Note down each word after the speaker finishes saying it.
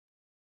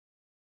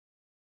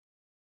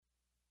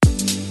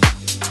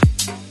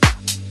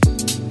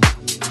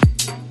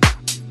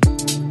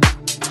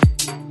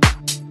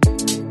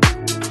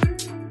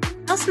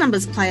House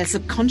numbers play a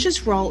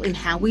subconscious role in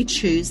how we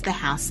choose the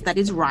house that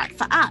is right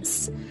for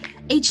us.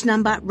 Each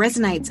number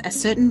resonates a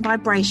certain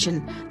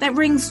vibration that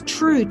rings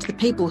true to the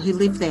people who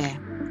live there.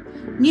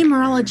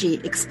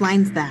 Numerology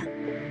explains that.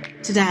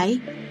 Today,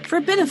 for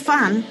a bit of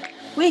fun,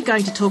 we're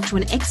going to talk to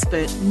an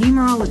expert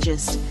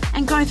numerologist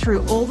and go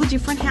through all the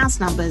different house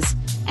numbers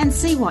and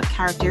see what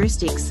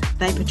characteristics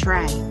they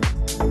portray.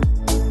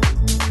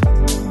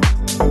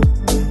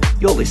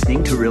 You're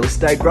listening to Real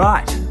Estate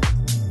Right.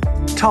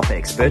 Top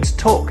experts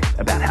talk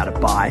about how to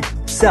buy,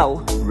 sell,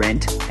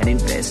 rent and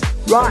invest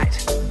right.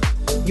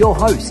 Your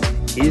host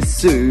is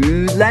Sue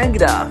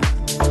Langda.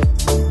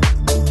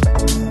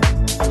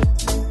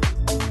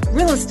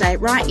 Real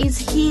Estate Right is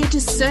here to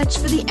search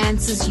for the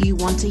answers you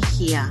want to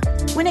hear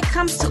when it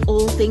comes to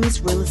all things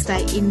real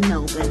estate in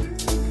Melbourne.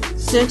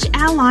 Search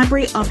our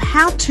library of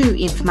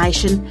how-to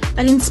information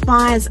that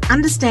inspires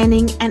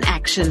understanding and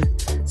action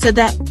so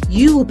that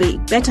you will be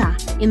better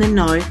in the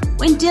know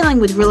when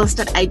dealing with real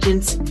estate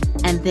agents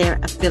and their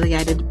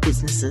affiliated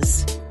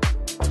businesses.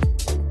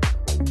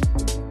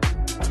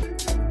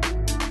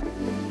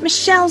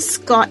 Michele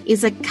Scott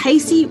is a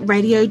Casey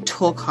radio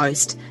talk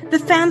host, the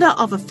founder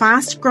of a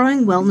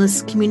fast-growing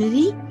wellness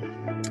community,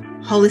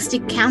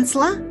 holistic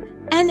counsellor,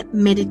 and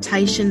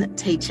meditation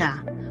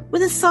teacher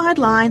with a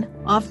sideline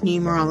of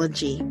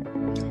numerology.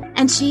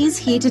 And she is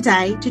here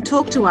today to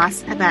talk to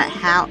us about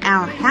how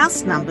our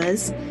house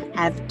numbers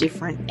have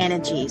different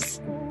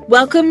energies.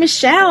 Welcome,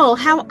 Michele.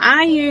 How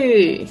are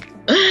you?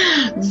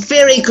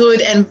 Very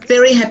good and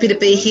very happy to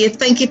be here.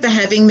 Thank you for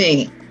having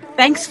me.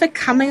 Thanks for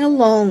coming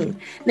along.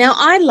 Now,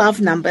 I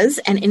love numbers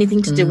and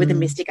anything to do with the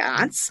mystic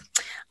arts.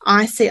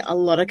 I see a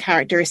lot of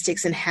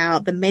characteristics in how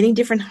the many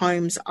different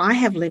homes I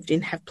have lived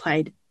in have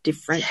played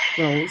different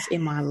roles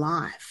in my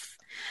life.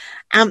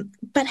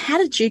 But how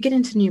did you get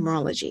into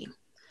numerology?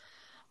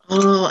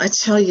 Oh, I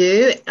tell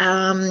you,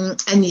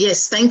 and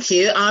yes, thank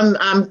you.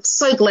 I'm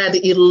so glad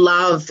that you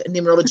love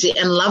numerology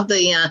and love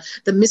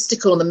the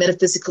mystical and the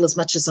metaphysical as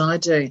much as I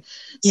do.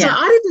 Yeah. So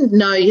I didn't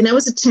know,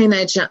 as a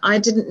teenager, I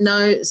didn't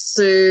know,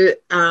 Sue,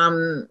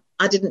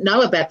 I didn't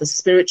know about the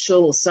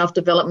spiritual or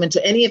self-development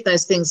or any of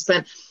those things.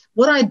 But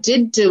what I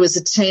did do as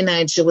a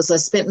teenager was I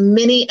spent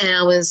many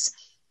hours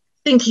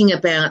thinking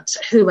about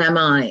who am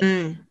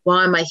I?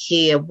 Why am I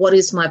here? What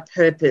is my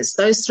purpose?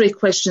 Those three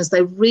questions,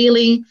 they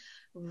really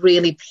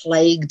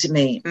plagued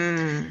me.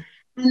 And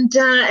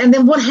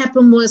then what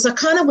happened was I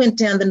kind of went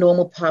down the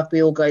normal path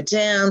we all go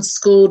down.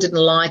 School, didn't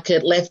like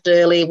it, left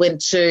early,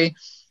 went to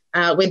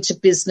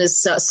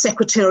business,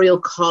 secretarial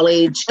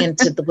college,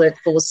 entered the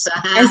workforce.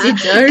 As you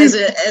do.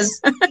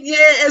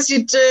 As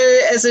you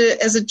do,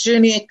 as a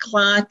junior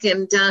clerk.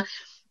 And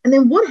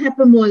then what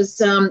happened was,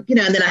 and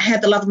then I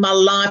had the love of my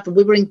life and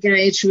we were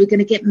engaged, we were going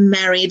to get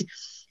married.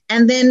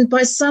 And then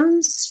by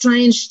some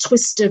strange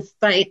twist of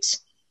fate,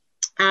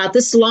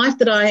 this life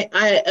that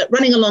I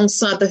running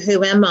alongside the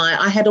Who Am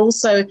I had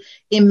also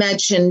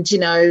imagined,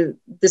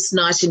 this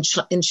knight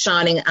in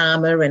shining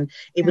armour and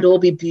it would all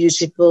be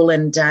beautiful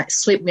and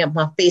sweep me up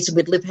my feet and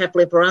we'd live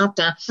happily ever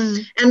after.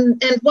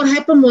 And what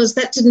happened was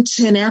that didn't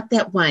turn out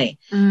that way.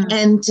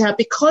 And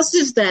because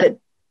of that,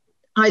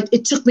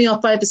 it took me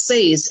off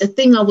overseas, a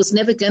thing I was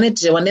never going to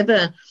do. I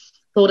never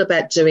thought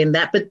about doing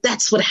that, but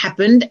that's what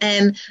happened,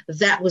 and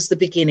that was the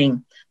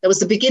beginning. That was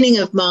the beginning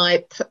of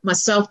my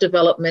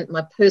self-development,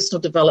 my personal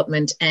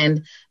development,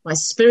 and my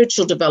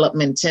spiritual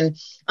development. And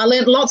I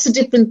learned lots of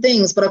different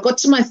things, but I got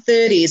to my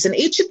 30s, and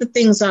each of the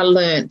things I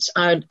learned,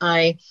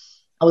 I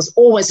was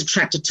always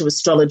attracted to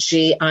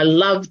astrology. I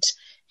loved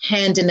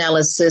hand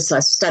analysis. I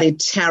studied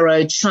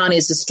tarot,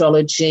 Chinese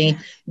astrology,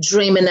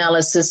 dream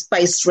analysis,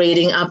 face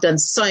reading. I've done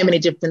so many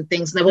different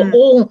things. And they were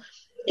all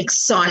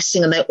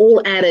exciting and they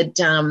all added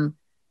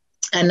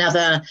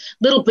another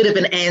little bit of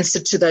an answer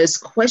to those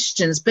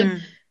questions. But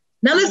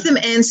none of them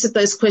answered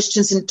those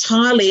questions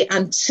entirely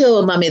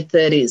until my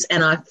mid-30s.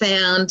 And I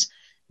found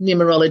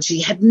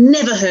numerology, had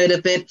never heard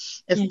of it.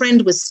 A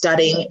friend was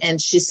studying and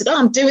she said,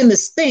 I'm doing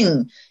this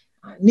thing.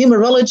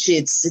 Numerology,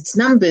 it's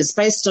numbers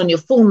based on your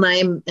full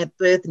name at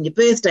birth and your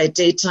birthday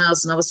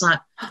details. And I was like,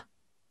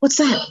 what's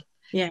that?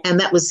 Yeah. And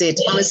that was it.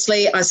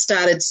 Honestly, I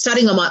started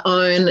studying on my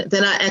own.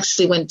 Then I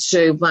actually went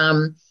to,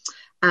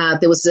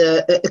 there was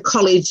a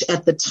college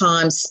at the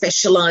time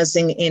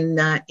specializing in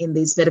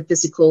these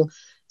metaphysical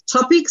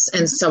topics.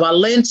 And so I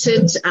learnt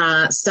it,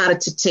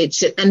 started to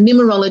teach it. And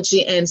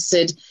numerology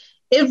answered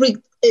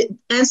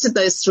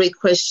those three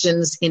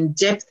questions in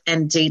depth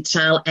and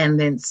detail, and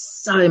then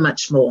so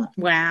much more.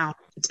 Wow.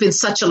 It's been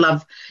such a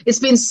love. It's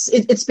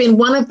been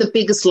one of the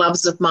biggest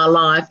loves of my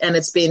life, and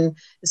it's been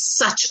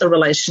such a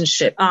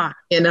relationship. I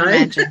can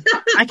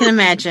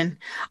imagine.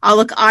 Oh,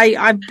 look,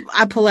 I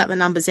pull out the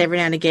numbers every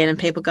now and again, and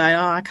people go,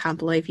 "Oh, I can't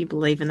believe you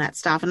believe in that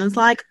stuff." And it's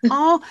like,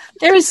 oh,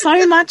 there is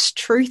so much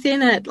truth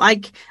in it.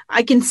 Like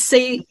I can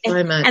see,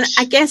 so much. And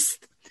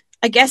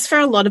I guess for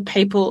a lot of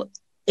people,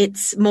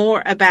 it's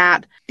more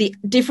about the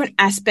different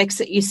aspects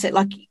that you see.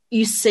 Like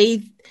you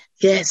see,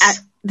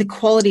 yes, the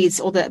qualities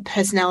or the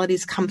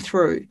personalities come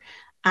through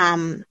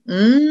in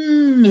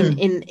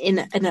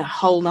a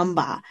whole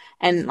number,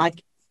 and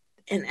that's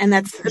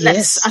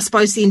I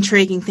suppose the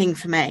intriguing thing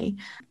for me.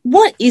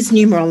 What is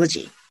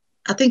numerology?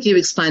 I think you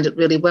explained it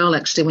really well,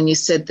 actually, when you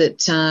said that.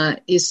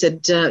 Did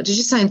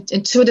you say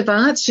intuitive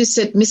arts? You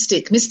said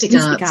mystic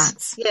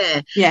arts.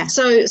 Yeah.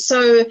 So I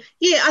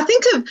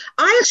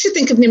actually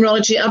think of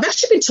numerology. I've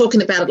actually been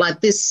talking about it like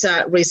this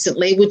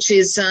recently, which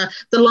is the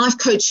life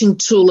coaching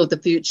tool of the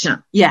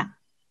future. Yeah.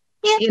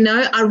 Yeah. You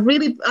know, I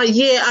really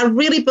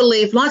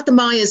believe, like the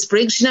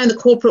Myers-Briggs, you know, in the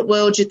corporate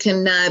world, you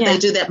can, they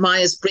do that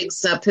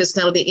Myers-Briggs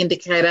personality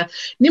indicator.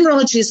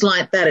 Numerology is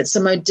like that. It's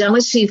a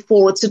modality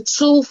it's a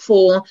tool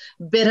for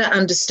better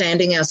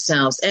understanding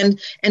ourselves,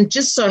 and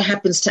just so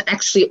happens to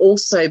actually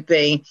also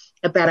be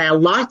about our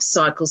life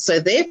cycle. So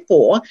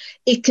therefore,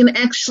 it can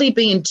actually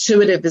be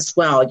intuitive as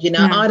well. You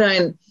know,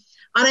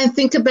 I don't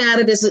think about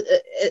it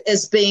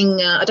as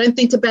being. I don't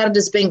think about it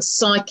as being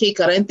psychic.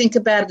 I don't think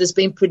about it as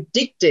being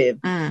predictive.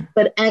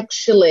 But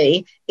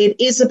actually,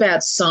 it is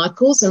about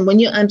cycles. And when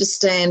you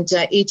understand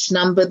each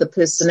number, the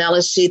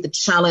personality, the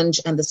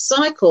challenge, and the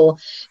cycle,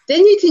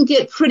 then you can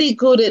get pretty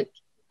good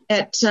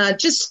at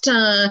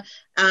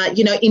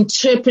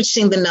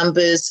interpreting the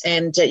numbers,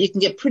 and you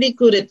can get pretty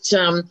good at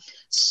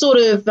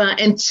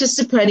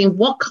anticipating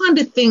what kind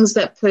of things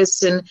that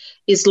person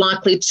is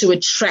likely to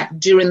attract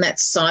during that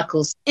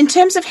cycle. In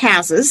terms of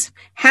houses,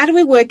 how do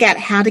we work out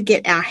how to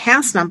get our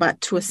house number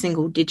to a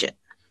single digit?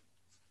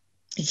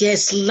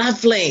 Yes,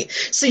 lovely.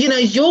 So, you know,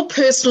 your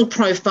personal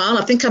profile,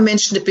 I think I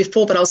mentioned it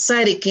before, but I'll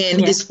say it again,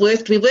 we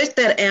worked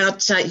that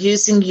out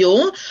using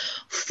your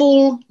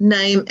full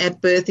name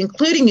at birth,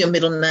 including your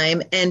middle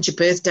name and your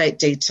birth date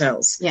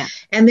details. Yeah.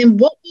 And then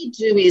what we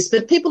do is,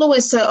 but people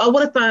always say, oh,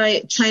 what if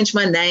I change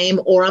my name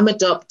or I'm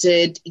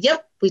adopted?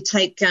 Yep, we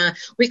take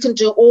we can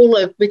take all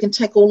of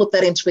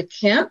that into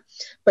account,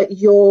 but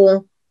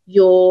your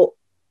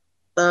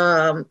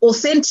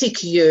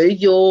authentic you,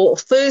 your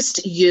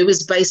first you,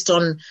 is based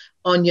on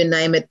your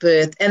name at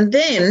birth. And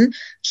then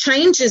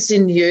changes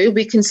in you,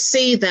 we can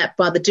see that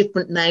by the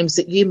different names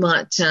that you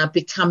might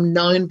become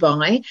known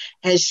by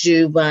as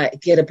you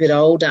get a bit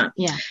older.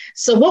 Yeah.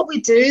 So what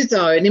we do,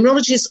 though,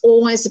 numerology is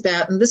always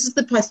about, and this is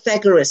the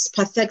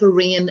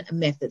Pythagorean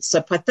method.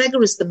 So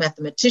Pythagoras, the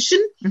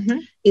mathematician,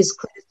 is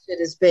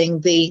credited as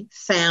being the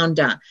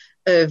founder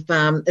of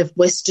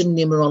Western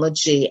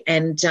numerology,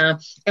 and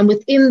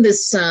within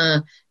this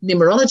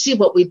numerology,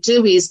 what we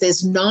do is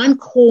there's 9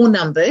 core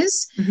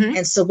numbers,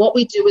 and so what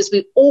we do is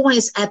we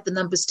always add the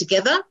numbers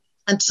together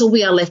until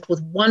we are left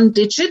with one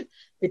digit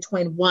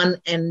between 1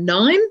 and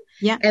 9,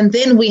 and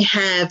then we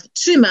have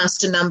 2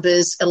 master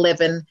numbers,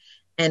 11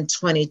 and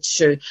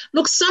 22.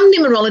 Look, some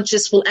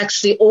numerologists will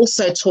actually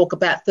also talk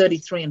about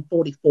 33 and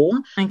 44,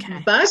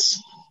 but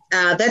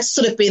that's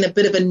sort of been a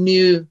bit of a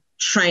new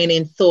train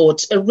in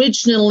thought.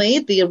 Originally,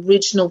 the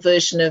original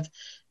version of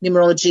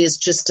numerology is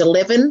just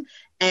 11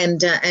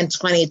 and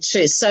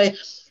 22. So,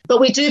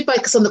 but we do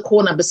focus on the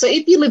core numbers. So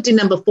if you lived in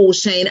number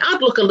 14,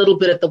 I'd look a little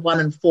bit at the 1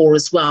 and 4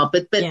 as well,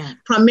 but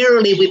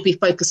primarily we'd be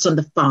focused on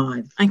the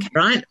 5,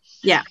 right?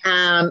 Yeah.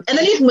 And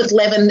then even with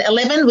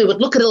 11, we would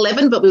look at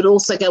 11, but we would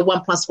also go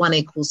 1 +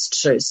 1 =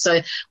 2.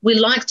 So we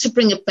like to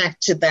bring it back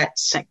to that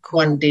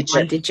one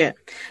digit.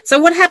 So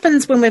what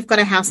happens when we've got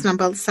a house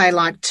number, say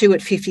like 2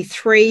 at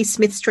 53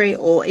 Smith Street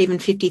or even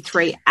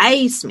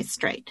 53A Smith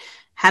Street?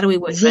 How do we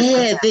work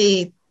that?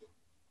 The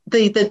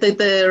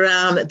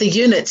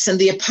units and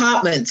the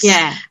apartments.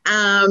 Yeah.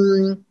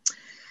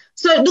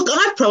 So, look,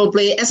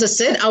 as I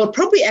said, I would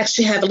probably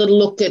actually have a little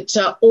look at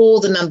all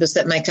the numbers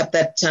that make up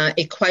that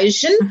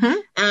equation.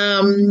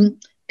 I've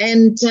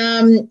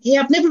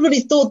never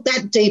really thought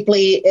that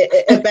deeply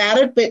about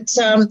it, but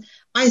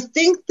I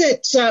think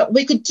that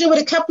we could do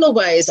it a couple of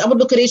ways. I would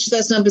look at each of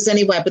those numbers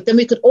anyway, but then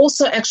we could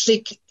also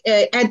actually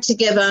add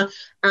together,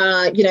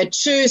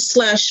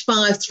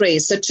 2/5 3.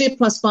 So 2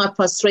 + 5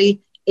 +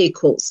 3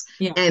 equals,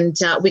 and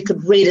we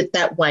could read it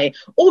that way,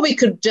 or we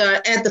could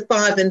add the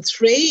 5 and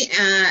 3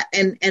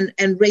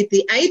 and read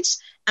the 8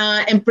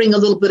 and bring a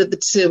little bit of the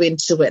 2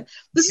 into it.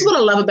 This is what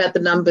I love about the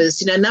numbers.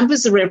 You know,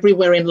 numbers are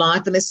everywhere in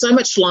life, and there's so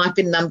much life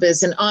in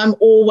numbers, and I'm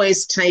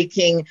always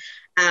taking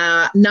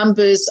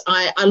numbers.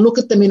 I look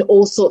at them in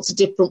all sorts of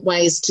different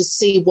ways to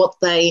see what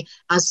they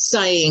are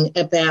saying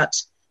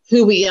about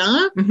who we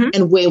are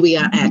and where we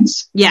are at.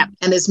 Yeah.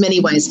 And there's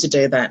many ways to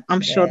do that. I'm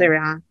sure there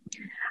are.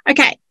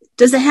 Okay.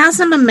 Does the house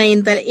number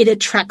mean that it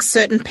attracts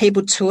certain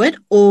people to it,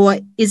 or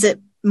is it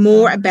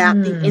more about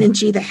the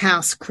energy the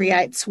house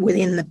creates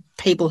within the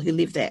people who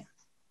live there?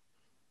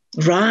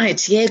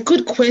 Right. Yeah,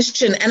 good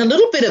question. And a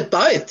little bit of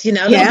both, a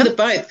little bit of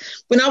both.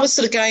 When I was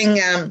sort of going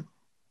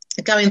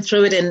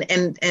through it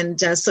and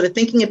sort of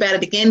thinking about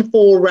it again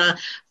for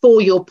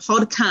your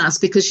podcast,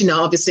 because,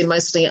 obviously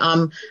mostly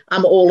I'm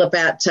all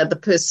about the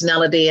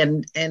personality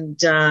and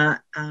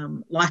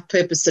life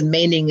purpose and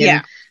meaning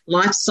and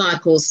life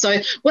cycles. So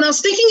when I was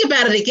thinking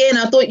about it again,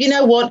 I thought, you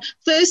know what?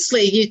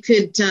 Firstly, you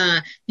could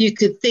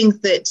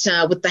think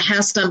that with the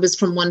house numbers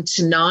from 1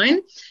 to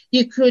 9,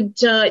 you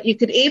could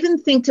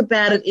even think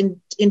about it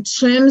in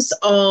terms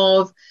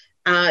of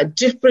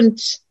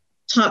different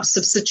types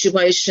of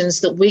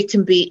situations that we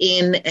can be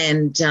in,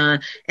 and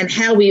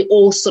how we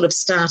all sort of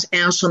start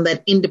out on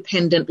that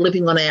independent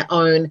living on our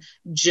own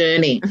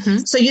journey.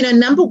 Mm-hmm. So,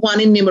 number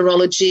one in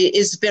numerology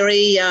is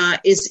very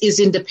is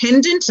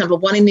independent. Number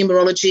one in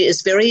numerology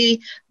is very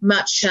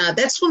much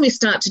that's when we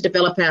start to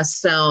develop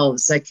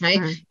ourselves. Okay,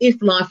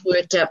 if life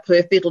worked out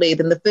perfectly,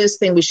 then the first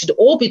thing we should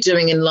all be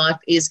doing in life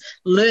is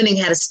learning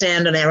how to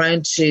stand on our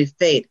own 2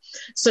 feet.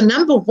 So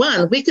number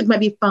one, we could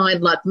maybe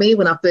find, like me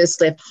when I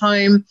first left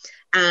home,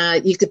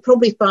 you could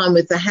probably find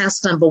with the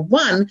house number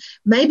one,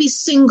 maybe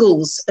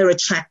singles are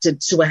attracted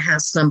to a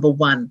house number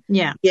one.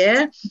 Yeah.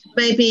 Yeah.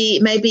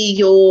 Maybe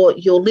you're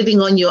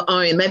living on your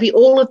own. Maybe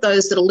all of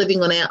those that are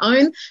living on our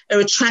own are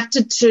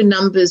attracted to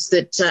numbers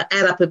that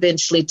add up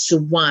eventually to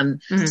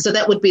 1. Mm-hmm. So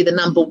that would be the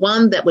number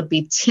 1. That would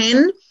be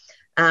 10.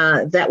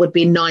 That would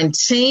be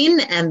 19,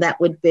 and that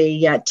would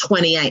be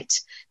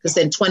 28. Because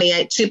then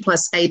 28, 2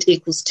 plus 8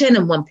 equals 10,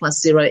 and 1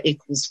 plus 0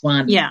 equals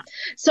 1. Yeah.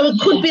 So it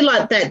could be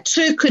like that.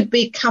 2 could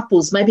be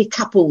couples. Maybe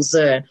couples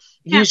are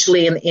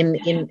usually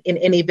in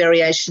any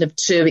variation of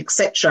 2,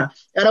 etc.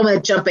 I don't want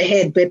to jump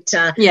ahead, but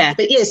so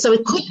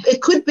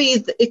it could be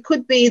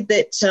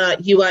that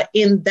you are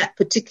in that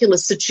particular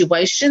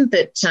situation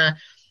that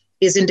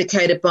is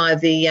indicated by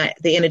the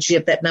energy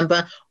of that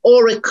number,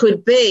 or it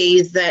could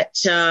be that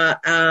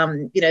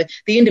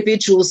the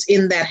individuals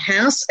in that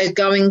house are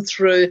going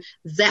through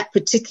that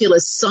particular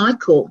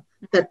cycle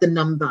that the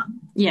number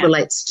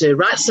relates to,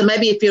 right? So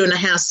maybe if you're in a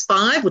house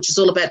 5, which is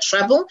all about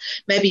travel,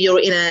 maybe you're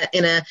in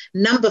a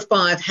number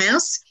 5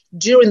 house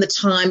during the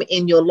time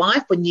in your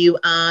life when you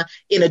are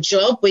in a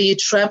job where you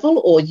travel,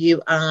 or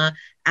you are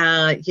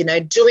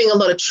doing a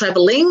lot of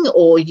traveling,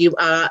 or you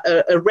are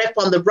a rep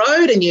on the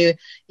road, and you're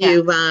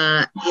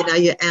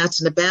out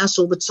and about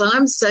all the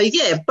time. So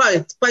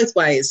both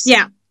ways.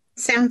 Yeah,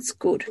 sounds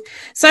good.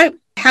 So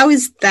how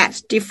is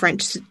that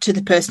different to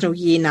the personal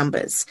year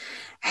numbers?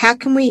 How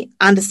can we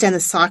understand the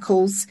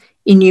cycles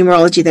in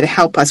numerology that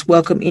help us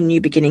welcome in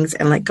new beginnings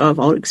and let go of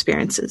old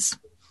experiences?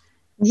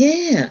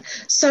 Yeah.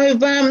 So,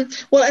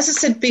 well, as I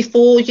said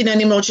before,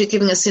 numerology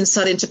giving us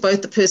insight into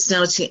both the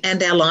personality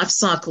and our life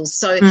cycles.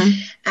 So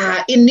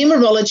in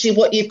numerology,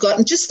 what you've got,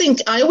 and just think,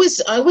 I always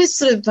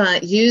sort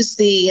of use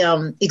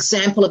the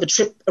example of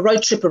a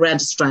road trip around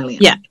Australia.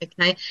 Yeah.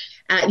 Okay.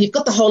 You've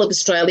got the whole of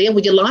Australia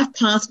with your life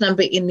path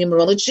number in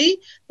numerology.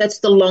 That's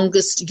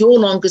your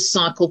longest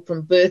cycle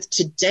from birth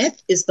to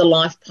death is the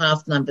life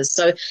path number.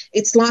 So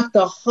it's like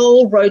the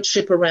whole road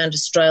trip around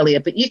Australia,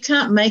 but you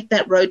can't make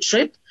that road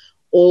trip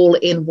all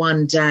in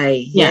one day.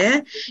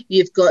 Yeah.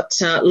 We've got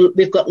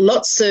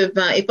lots of,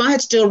 if I had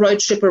to do a road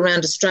trip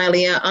around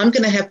Australia, I'm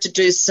going to have to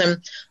do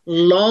some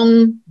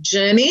long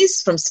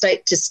journeys from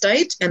state to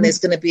state, and there's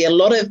going to be a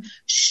lot of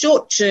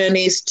short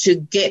journeys to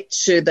get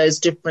to those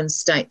different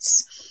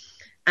states.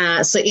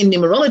 So in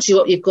numerology,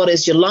 what you've got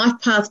is your life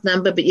path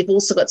number, but you've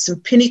also got some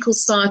pinnacle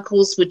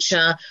cycles, which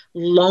are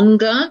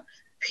longer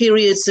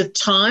periods of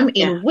time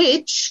in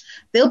which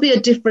there'll be a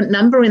different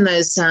number in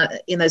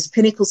those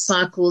pinnacle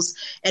cycles.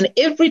 And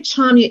every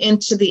time you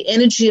enter the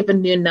energy of a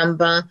new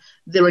number,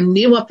 there are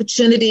new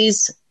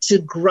opportunities to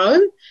grow,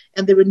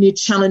 and there are new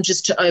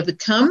challenges to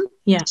overcome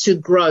to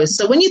grow.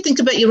 So when you think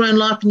about your own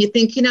life and you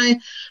think,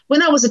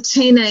 when I was a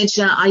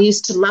teenager, I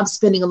used to love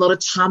spending a lot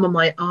of time on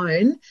my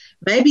own.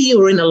 Maybe you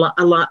were in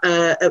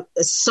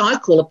a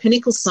cycle, a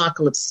pinnacle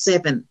cycle of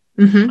 7.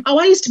 Mm-hmm. Oh,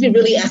 I used to be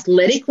really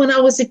athletic when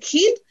I was a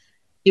kid.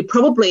 You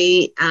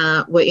probably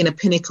were in a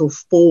pinnacle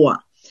 4.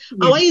 Yeah.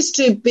 Oh, I used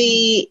to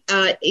be,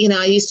 I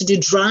used to do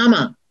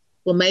drama.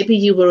 Well, maybe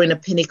you were in a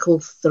pinnacle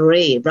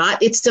 3, right?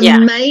 It's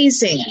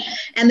amazing.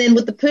 And then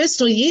with the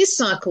personal year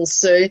cycle,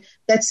 Sue,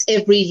 that's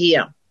every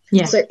year.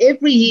 Yeah. So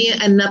every year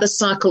another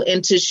cycle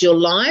enters your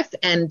life,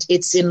 and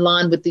it's in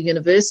line with the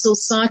universal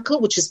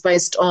cycle, which is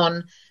based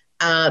on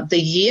the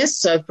year.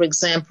 So, for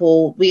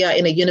example, we are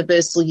in a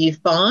universal year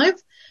 5.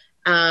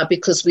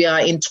 Because we are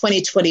in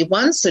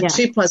 2021, so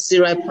 2 plus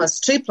 0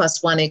 plus 2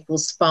 plus 1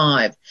 equals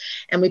 5.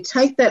 And we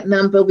take that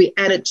number, we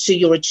add it to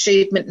your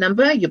achievement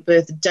number, your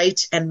birth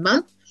date and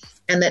month,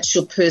 and that's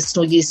your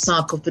personal year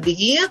cycle for the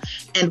year.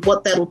 And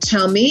what that'll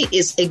tell me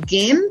is,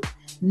 again,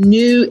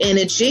 new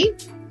energy,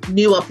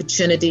 new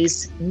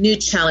opportunities, new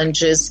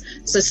challenges.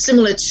 So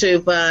similar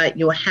to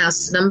your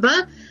house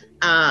number,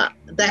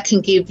 that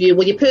can give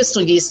you, your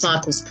personal year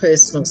cycle's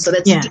personal. So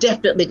that's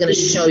definitely going to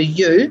show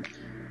you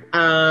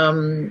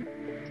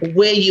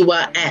where you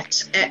are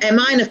at. Am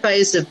I in a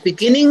phase of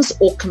beginnings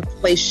or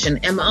completion?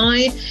 Am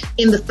I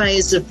in the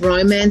phase of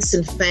romance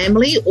and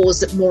family, or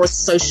is it more a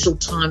social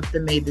time for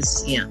me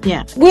this year?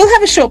 Yeah. We'll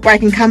have a short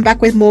break and come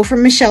back with more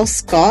from Michele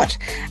Scott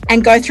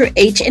and go through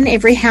each and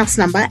every house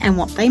number and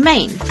what they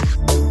mean.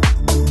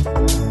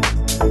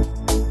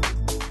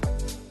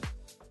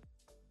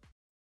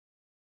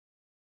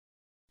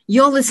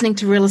 You're listening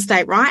to Real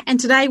Estate Right, and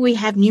today we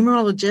have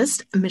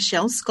numerologist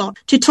Michele Scott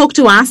to talk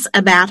to us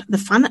about the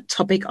fun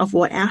topic of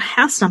what our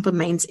house number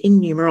means in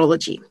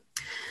numerology.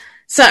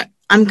 So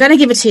I'm going to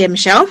give it to you,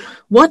 Michele.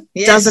 What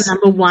does a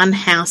number 1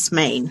 house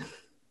mean?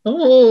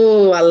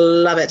 Oh, I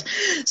love it.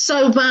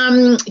 So,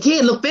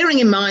 look, bearing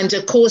in mind,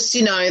 of course,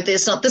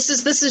 there's not, this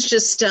is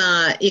just,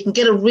 you can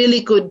get a really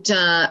good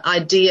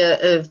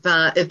idea of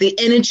the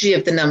energy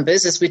of the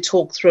numbers as we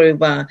talk through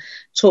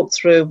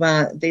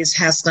these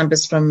house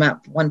numbers from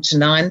 1 to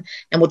 9,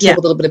 and we'll talk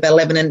a little bit about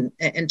 11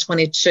 and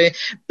 22.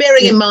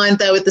 Bearing in mind,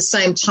 though, at the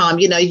same time,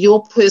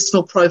 your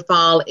personal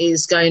profile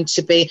is going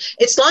to be,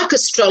 it's like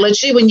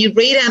astrology. When you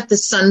read out the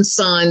sun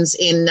signs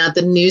in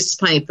the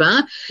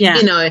newspaper,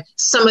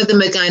 some of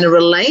them are going to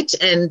relate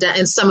and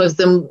some of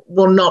them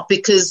will not,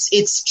 because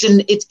it's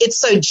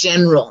so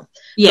general.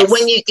 Yes. But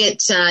when you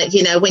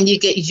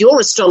get your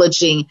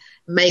astrology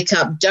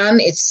makeup done,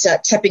 it's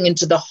tapping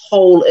into the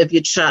whole of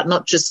your chart,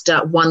 not just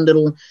one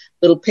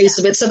little piece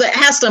of it. So the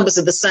house numbers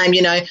are the same.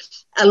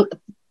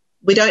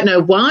 We don't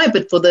know why,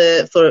 but for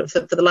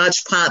the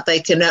large part,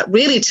 they can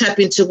really tap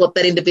into what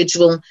that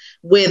individual,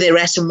 where they're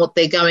at and what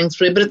they're going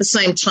through. But at the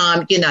same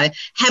time,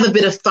 have a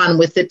bit of fun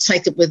with it.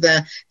 Take it with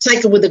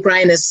a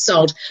grain of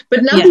salt.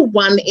 But number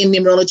one in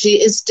numerology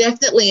is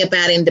definitely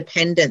about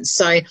independence.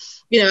 So,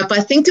 if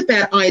I think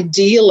about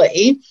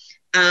ideally,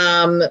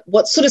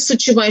 what sort of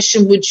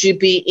situation would you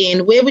be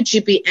in? Where would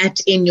you be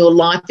at in your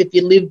life if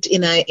you lived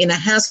in a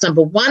house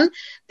number one?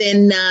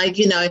 Then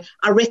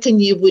I reckon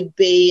you would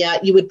be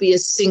a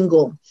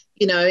single.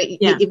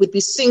 It would be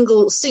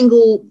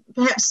single,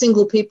 perhaps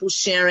single people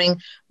sharing,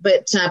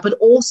 but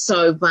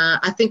also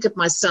I think of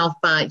myself,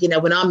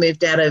 when I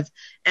moved out of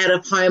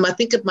home, I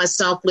think of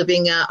myself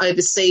living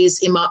overseas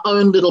in my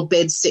own little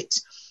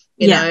bedsit.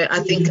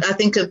 I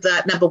think of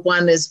that number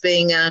one as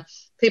being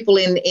people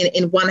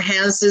in one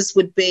houses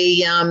would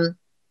be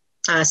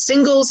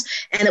singles,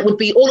 and it would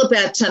be all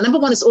about number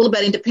one is all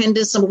about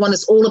independence. Number one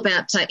is all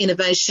about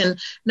innovation.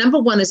 Number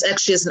one is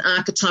actually, as an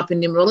archetype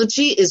in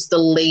numerology, is the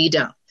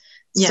leader.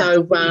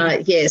 So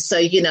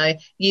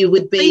you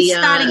would be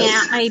starting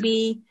out,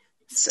 maybe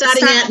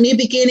starting out, new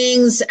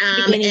beginnings,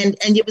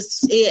 and you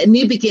would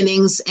new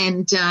beginnings,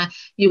 and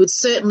you would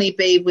certainly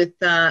be with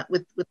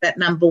that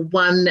number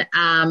one.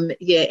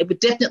 It would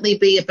definitely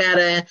be about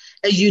a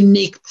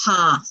unique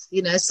path,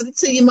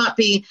 So you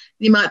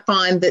might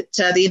find that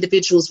the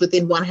individuals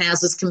within one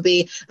houses can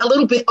be a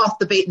little bit off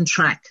the beaten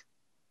track.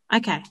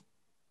 Okay.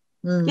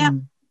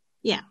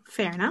 Yeah,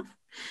 fair enough.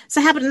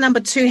 So how about a number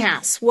two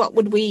house? What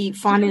would we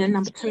find in a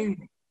number two?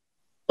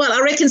 Well,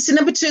 I reckon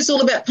number two is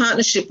all about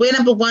partnership. Where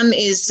number one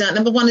is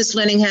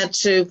learning how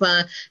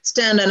to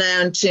stand on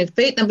our own 2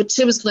 feet. Number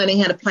two is learning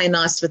how to play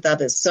nice with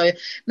others. So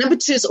number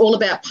two is all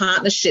about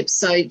partnership.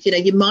 So,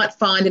 you might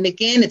find, and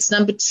again, it's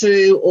number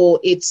two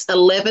or it's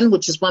 11,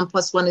 which is 1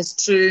 + 1 is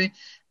 2.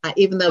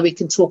 Even though we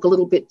can talk a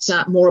little bit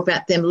more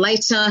about them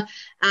later.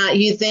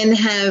 You then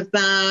have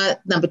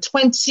number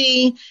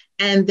 20,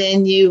 and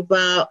then you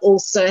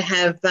also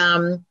have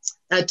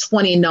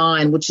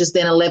 29, which is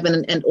then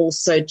 11 and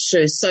also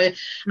 2. So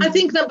I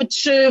think number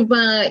two,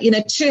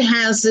 two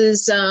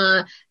houses,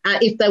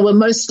 if they were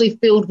mostly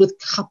filled with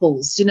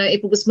couples,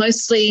 if it was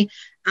mostly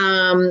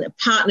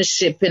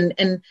partnership and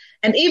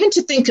even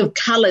to think of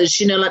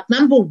colours, like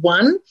number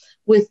one,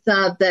 with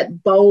that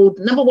bold,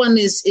 number one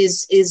is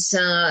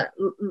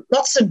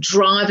lots of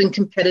drive and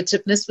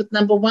competitiveness with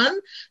number one.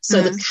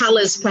 So the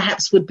colours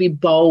perhaps would be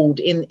bold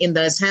in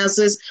those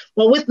houses.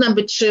 Well, with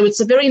number two,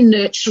 it's a very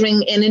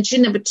nurturing energy.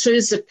 Number two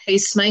is the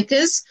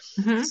peacemakers.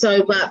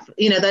 So,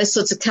 those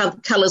sorts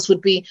of colours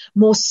would be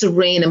more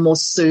serene and more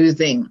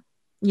soothing.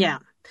 Yeah.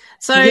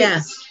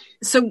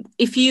 So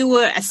if you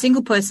were a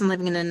single person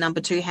living in a number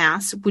two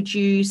house, would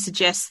you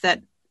suggest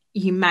that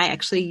you may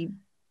actually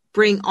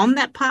bring on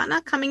that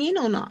partner coming in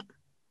or not?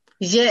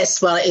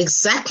 Yes, well,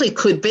 exactly,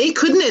 could be,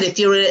 couldn't it?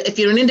 If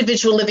you're an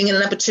individual living in a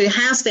number two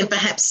house, then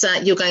perhaps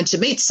you're going to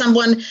meet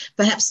someone.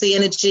 Perhaps the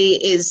energy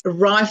is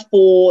rife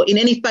for, in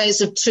any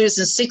phase of 2s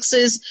and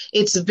 6s.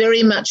 It's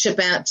very much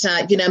about,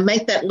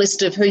 make that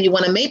list of who you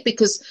want to meet,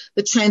 because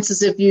the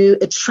chances of you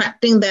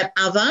attracting that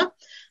other.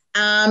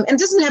 And it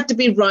doesn't have to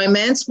be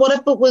romance. What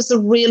if it was a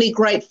really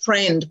great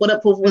friend? What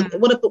if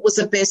it was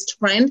a best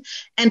friend?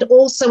 And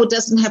also, it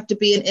doesn't have to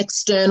be an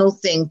external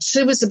thing.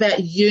 2 is about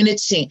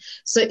unity.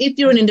 So if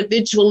you're an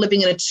individual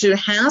living in a 2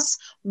 house,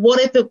 what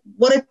if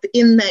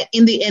in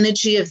the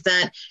energy of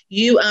that,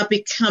 you are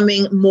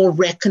becoming more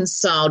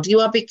reconciled?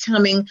 You are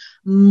becoming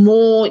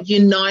more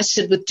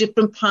united with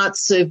different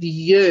parts of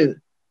you.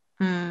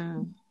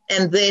 And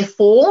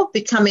therefore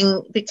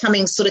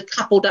becoming sort of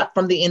coupled up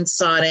from the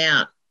inside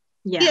out.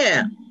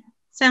 Yeah.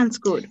 Sounds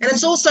good. And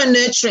it's also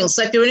nurturing.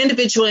 So if you're an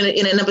individual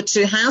in a number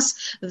 2 house,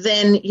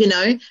 then,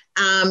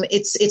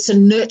 it's a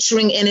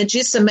nurturing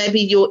energy. So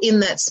maybe you're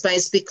in that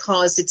space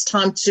because it's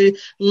time to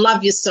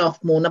love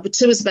yourself more. Number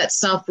 2 is about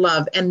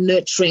self-love and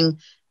nurturing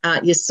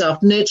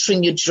yourself,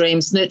 nurturing your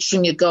dreams,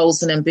 nurturing your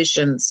goals and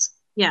ambitions.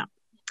 Yeah.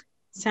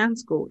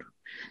 Sounds good.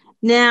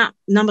 Now,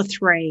 number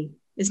 3.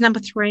 Is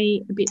number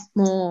 3 a bit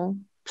more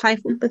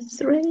playful?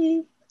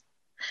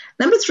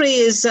 Number 3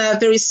 is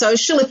very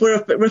social. If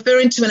we're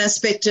referring to an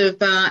aspect of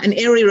an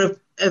area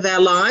of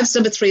our lives,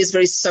 number 3 is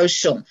very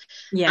social.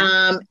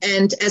 Yeah.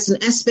 And as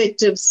an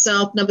aspect of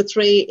self, number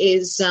 3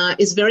 is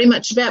very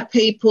much about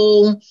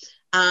people,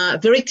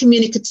 very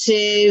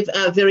communicative,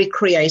 very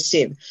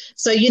creative.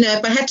 So,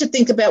 if I had to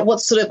think about what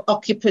sort of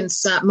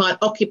occupants might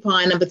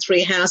occupy number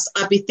 3 house,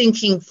 I'd be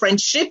thinking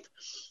friendship.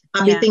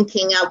 I'd be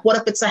thinking, what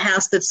if it's a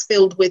house that's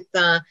filled with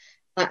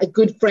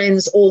good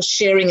friends all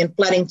sharing and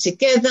flatting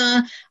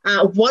together?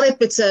 What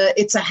if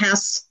it's a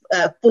house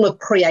full of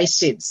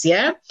creatives,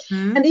 yeah?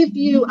 Mm-hmm. And if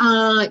you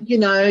are,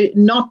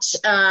 not,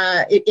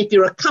 if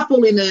you're a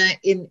couple in that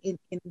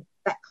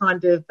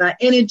kind of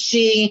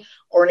energy,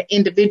 or an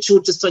individual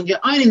just on your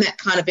own in that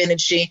kind of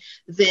energy,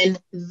 then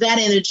that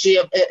energy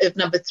of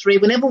number 3,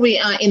 whenever we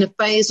are in a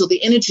phase or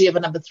the energy of a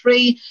number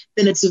 3,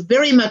 then it's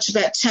very much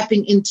about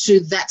tapping into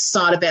that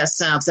side of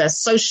ourselves, our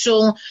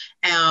social,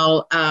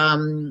 our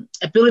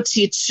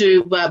ability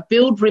to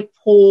build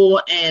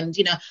rapport and,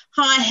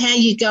 hi, how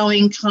you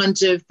going kind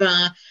of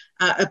a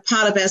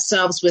part of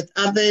ourselves with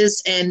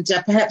others. And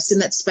perhaps in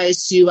that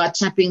space you are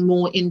tapping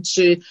more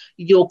into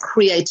your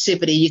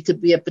creativity. You could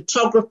be a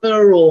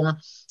photographer or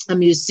a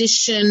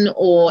musician,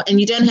 and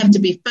you don't have to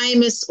be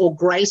famous or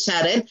great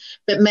at it,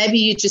 but maybe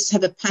you just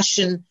have a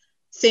passion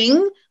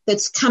thing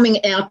that's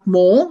coming out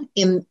more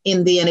in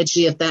the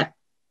energy of that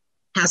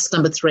house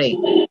number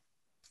 3.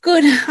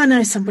 Good. I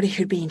know somebody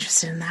who'd be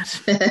interested in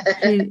that,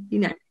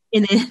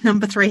 in their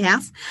number 3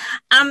 house.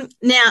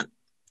 Now,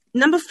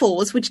 number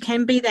 4s, which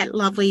can be that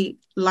lovely,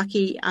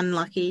 lucky,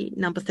 unlucky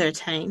number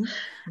 13.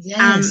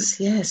 Yes,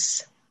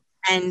 yes.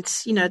 And,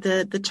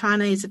 the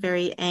Chinese are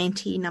very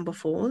anti number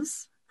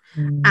 4s.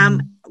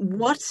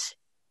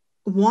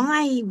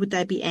 Why would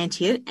they be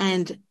anti it,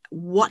 and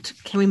what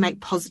can we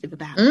make positive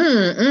about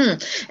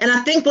it? And I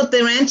think what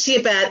they're anti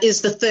about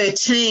is the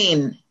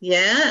 13,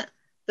 yeah?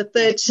 The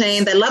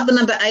 13, they love the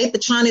number 8. The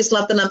Chinese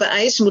love the number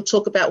 8, and we'll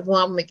talk about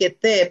why when we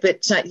get there.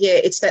 But,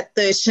 it's that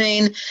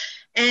 13.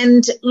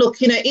 And,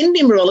 look, in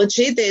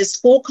numerology, there's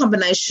 4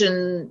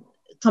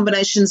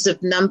 combinations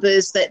of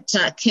numbers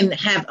that can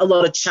have a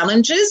lot of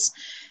challenges.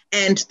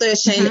 And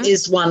 13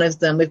 is one of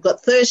them. We've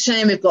got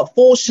 13, we've got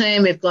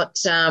 14, we've got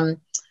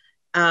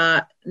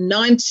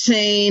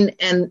 19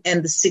 and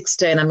the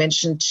 16 I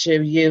mentioned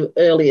to you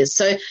earlier.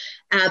 So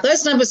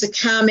those numbers are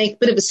karmic,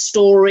 bit of a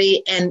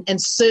story,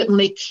 and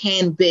certainly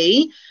can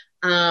be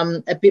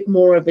a bit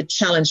more of a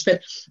challenge.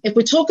 But if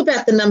we talk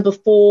about the number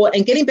 4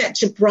 and getting back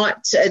to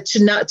bright,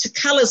 to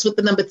colours with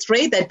the number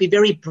 3, they'd be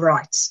very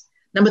bright.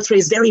 Number 3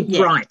 is very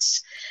bright.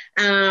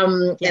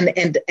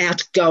 And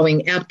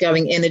outgoing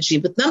energy.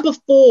 With number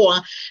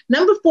 4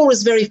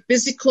 is very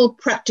physical,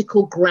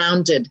 practical,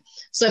 grounded.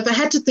 So if I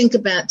had to think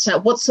about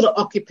what sort of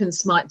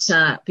occupants might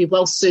be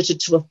well suited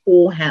to a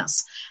 4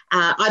 house,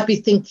 I'd be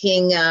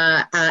thinking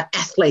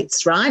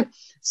athletes, right?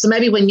 So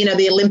maybe when,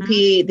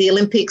 the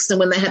Olympics, and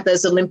when they have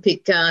those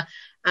Olympic,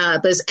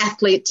 those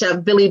athlete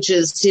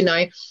villages,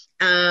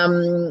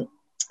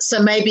 so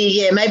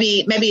maybe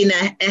in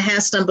a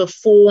house number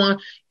 4,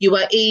 you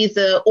are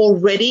either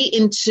already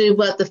into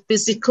the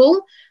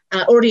physical,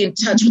 already in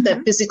touch with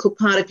that physical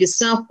part of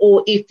yourself,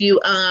 or if you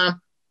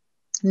are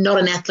not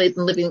an athlete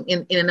and living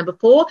in a number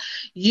 4,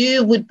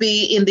 you would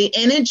be in the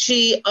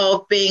energy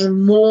of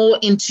being more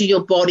into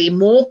your body,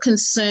 more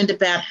concerned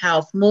about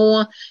health,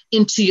 more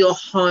into your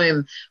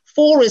home.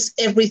 4 is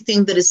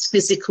everything that is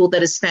physical,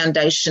 that is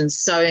foundation.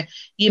 So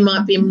you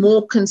might be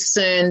more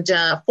concerned.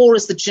 4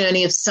 is the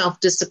journey of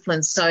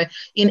self-discipline. So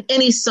in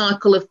any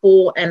cycle of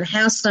 4 and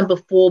house number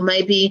 4,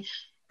 maybe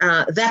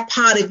that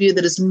part of you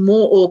that is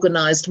more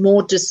organised,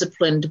 more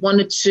disciplined,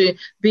 wanted to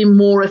be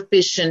more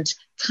efficient,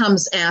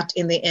 comes out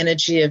in the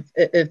energy of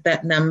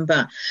that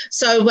number.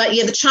 So,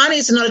 the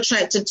Chinese are not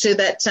attracted to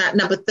that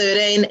number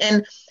 13.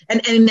 And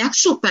in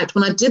actual fact,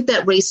 when I did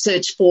that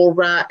research for,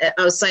 I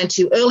was saying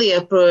to you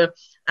earlier, for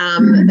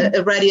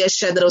a radio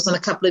show that I was on a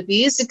couple of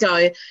years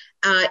ago,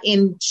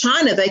 in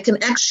China, they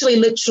can actually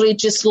literally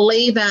just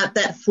leave out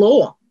that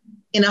floor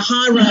in a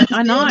high-rise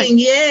building.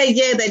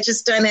 Yeah, they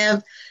just don't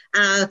have.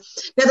 Now,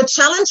 the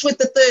challenge with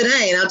the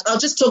 13, I'll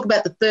just talk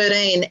about the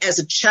 13 as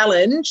a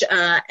challenge,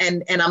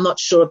 and I'm not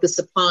sure if this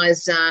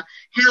applies,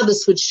 how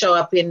this would show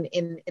up in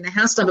a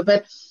house number,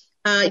 but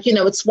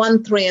it's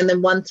 1, 3, and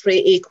then 1, 3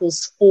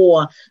 equals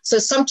 4. So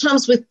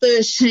sometimes with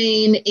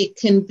 13, it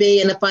can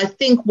be, and if I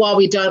think why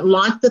we don't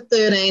like the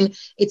 13,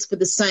 it's for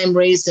the same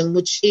reason,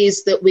 which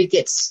is that we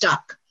get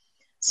stuck.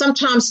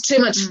 Sometimes too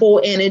much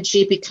 4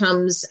 energy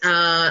becomes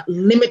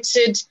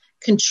limited,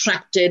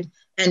 contracted,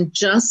 and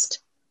just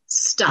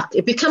stuck.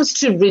 It becomes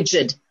too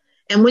rigid.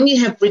 And when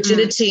you have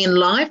rigidity in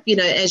life,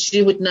 as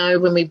you would know,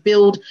 when we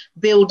build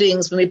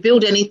buildings, when we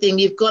build anything,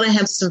 you've got to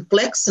have some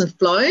flex and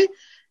flow.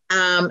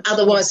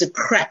 Otherwise it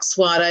cracks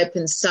wide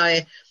open.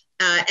 So,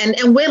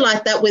 and we're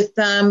like that with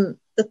the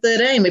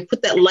 13. We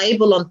put that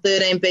label on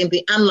 13 being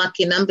the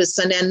unlucky number.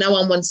 So now no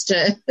one wants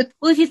to.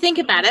 Well, if you think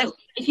about it,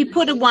 if you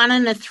put a 1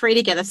 and a 3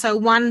 together, so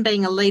 1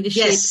 being a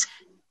leadership,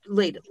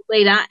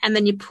 leader, and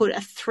then you put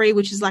a 3,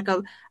 which is like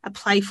a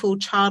playful,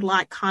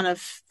 childlike kind of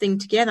thing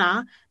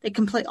together. They're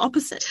complete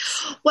opposites.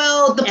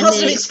 Well, the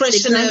positive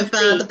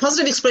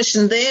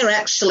expression there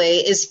actually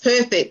is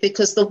perfect,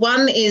 because the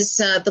one is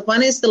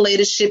the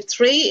leadership.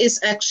 3 is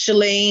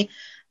actually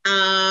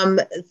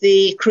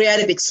the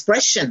creative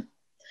expression.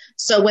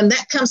 So when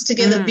that comes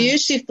together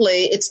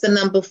beautifully, it's the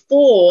number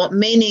 4,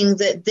 meaning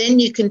that then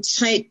you can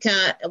take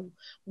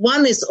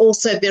 1 is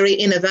also very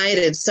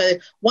innovative. So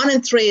 1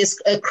 and 3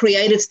 is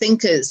creative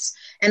thinkers.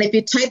 And if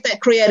you take that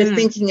creative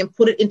thinking and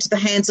put it into the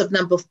hands of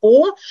number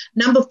 4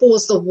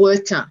 is the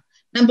worker.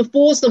 Number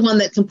 4 is the one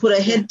that can put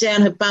her head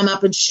down, her bum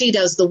up, and she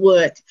does the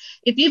work.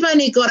 If you've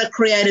only got a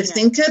creative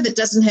thinker that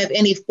doesn't have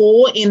any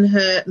 4 in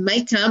her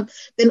makeup,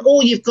 then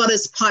all you've got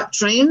is pipe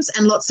dreams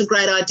and lots of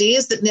great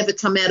ideas that never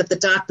come out of the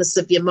darkness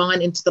of your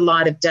mind into the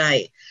light of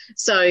day.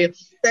 So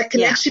that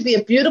can actually be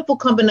a beautiful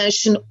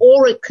combination,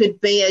 or it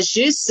could be, as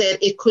you said,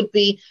 it could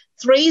be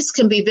 3s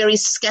can be very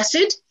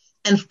scattered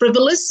and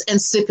frivolous and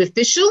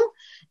superficial,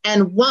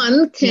 and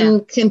 1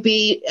 can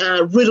be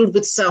riddled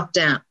with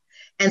self-doubt.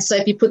 And so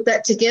if you put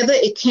that together,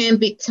 it can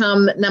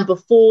become number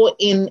 4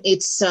 in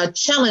its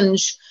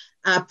challenge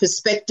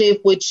perspective,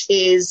 which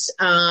is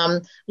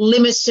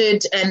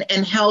limited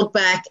and held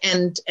back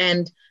and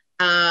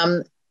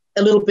a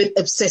little bit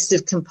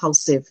obsessive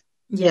compulsive.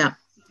 Yeah.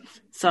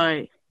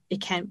 So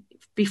it can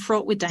be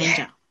fraught with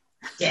danger.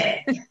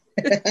 Yeah.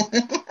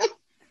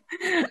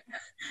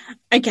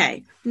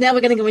 Okay, now we're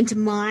going to go into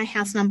my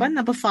house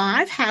number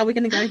 5. How are we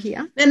going to go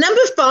here? Now,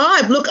 number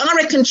 5, look, I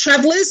reckon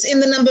travellers in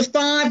the number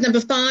 5. Number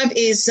 5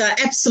 is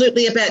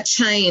absolutely about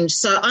change.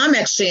 So I'm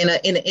actually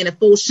in a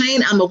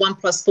 14. I'm a 1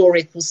 + 4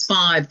 =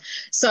 5.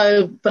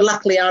 So, but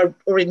luckily I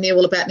already knew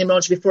all about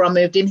numerology before I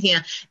moved in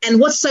here. And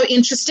what's so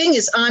interesting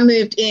is I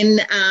moved in,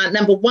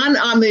 number 1,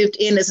 I moved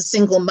in as a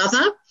single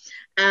mother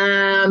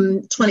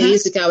 20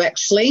 years ago,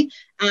 actually.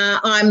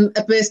 I'm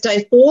a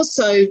birthday 4,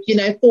 so,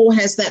 4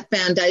 has that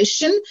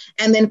foundation,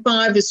 and then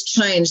 5 has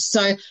changed.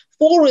 So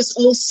 4 is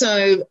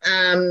also,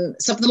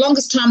 so for the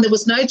longest time there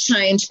was no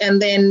change,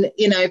 and then,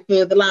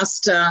 for the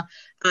last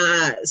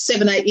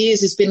 7-8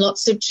 years there's been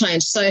lots of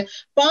change. So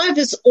 5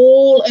 is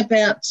all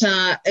about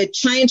a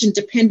change, and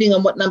depending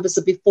on what numbers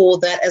are before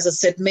that, as I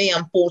said,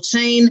 I'm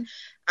 14.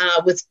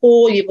 With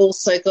 4, you've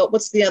also got,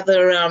 what's the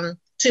other,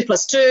 2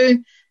 +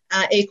 2?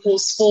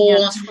 Equals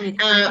 4,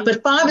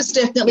 but 5 is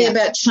definitely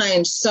about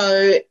change.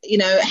 So,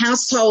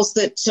 households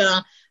that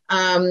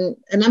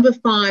a number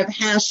 5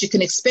 house, you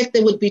can expect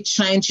there would be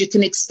change. You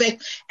can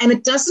expect, and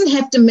it doesn't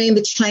have to mean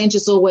the change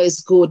is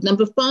always good.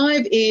 Number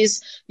 5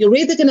 is you're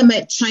either going to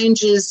make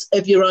changes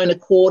of your own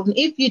accord, and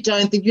if you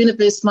don't, the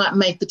universe might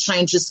make the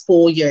changes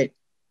for you.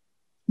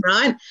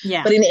 Right?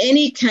 Yeah. But in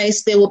any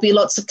case, there will be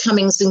lots of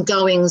comings and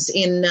goings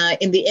in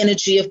the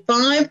energy of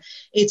 5.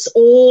 It's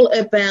all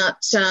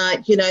about,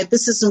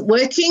 this isn't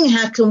working.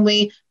 How can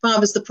we?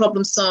 5 is the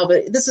problem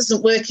solver. This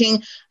isn't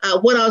working.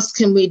 What else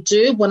can we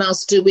do? What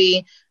else do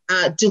we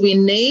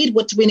need?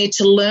 What do we need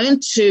to learn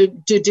to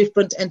do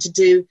different and to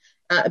do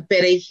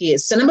better here?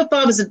 So number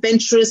 5 is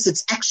adventurous.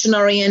 It's action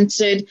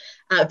oriented.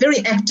 Very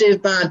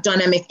active,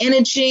 dynamic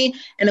energy.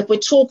 And if we're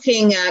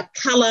talking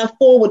colour,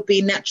 4 would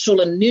be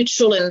natural and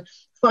neutral, and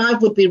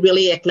 5 would be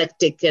really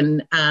eclectic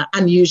and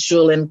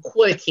unusual and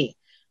quirky,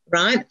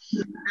 right?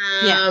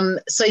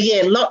 So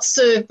lots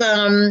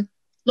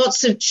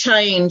of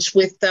change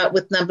with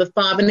number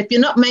 5. And if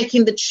you're not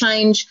making the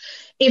change,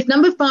 if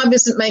number 5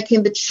 isn't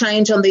making the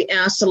change on the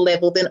outer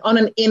level, then on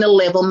an inner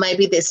level,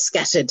 maybe they're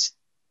scattered.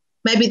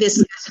 Maybe they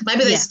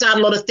start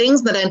a lot of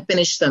things, they don't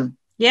finish them.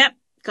 Yep.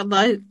 Got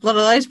a lot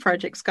of those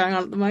projects going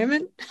on at the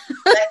moment.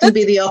 That can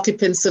be the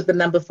occupants of the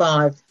number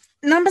 5.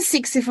 Number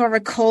 6, if I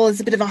recall,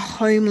 is a bit of a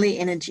homely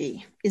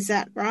energy. Is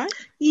that right?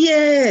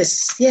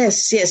 Yes.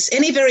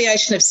 Any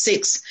variation of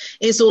 6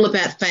 is all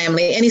about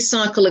family. Any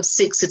cycle of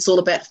 6, it's all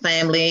about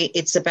family.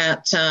 It's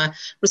about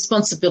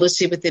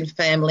responsibility within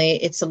family.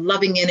 It's a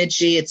loving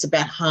energy. It's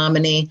about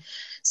harmony.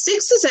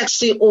 6 is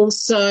actually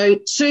also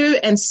 2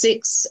 and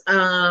 6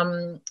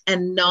 and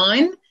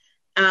 9.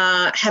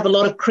 Have a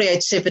lot of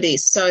creativity.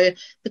 So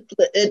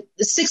the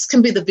 6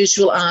 can be the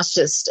visual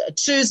artist.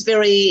 2 is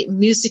very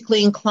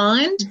musically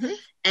inclined,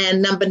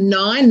 and number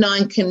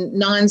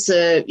 9's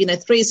are,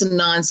 3s and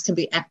 9s can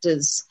be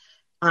actors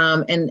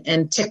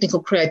and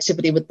technical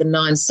creativity with the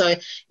 9. So,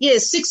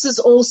 6s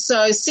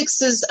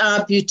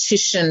are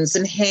beauticians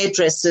and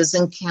hairdressers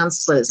and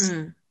counsellors.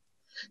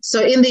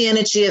 So in the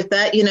energy of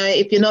that,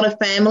 if you're not a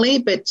family,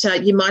 but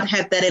you might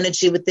have that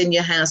energy within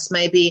your house.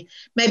 Maybe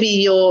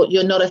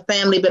you're not a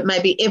family, but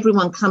maybe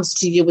everyone comes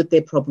to you with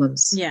their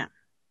problems. Yeah.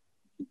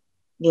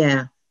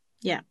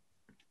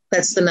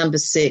 That's the number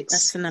 6.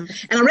 That's the number.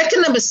 And I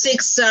reckon number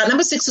 6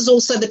 is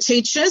also the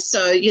teacher.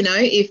 So,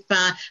 if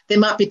there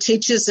might be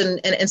teachers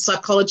and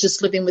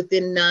psychologists living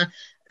within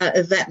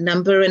that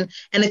number. And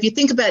if you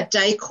think about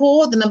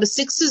decor, the number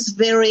 6 is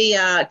very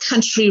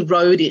country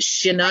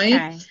roadish,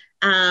 Okay.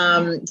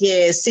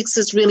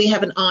 Sixes really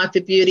have an eye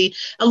for beauty.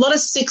 A lot of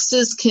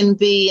sixes can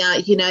be,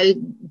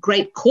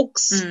 great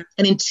cooks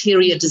and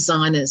interior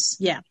designers.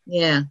 Yeah.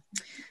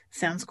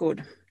 Sounds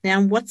good. Now,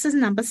 what's does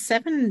number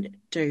 7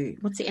 do?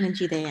 What's the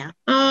energy there?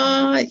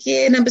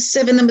 Number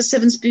 7. Number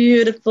 7's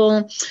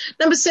beautiful.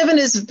 Number 7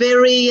 is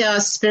very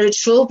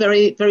spiritual,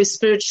 very, very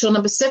spiritual.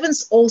 Number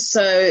 7's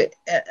also,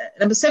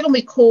 number 7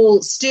 we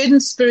call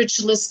student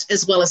spiritualist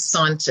as well as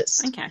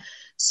scientist. Okay.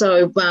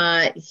 So,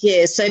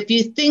 so if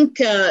you think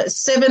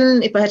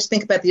 7, if I had to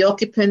think about the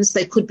occupants,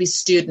 they could be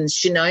students,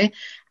 they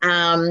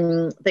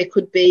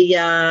could be,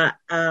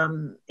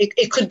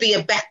 it could be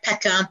a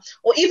backpacker,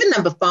 or even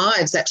number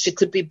 5s actually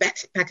could be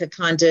backpacker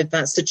kind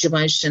of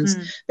situations.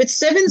 But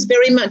 7's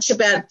very much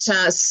about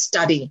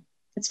study.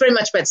 It's very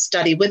much about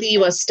study, whether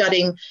you are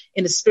studying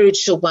in a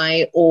spiritual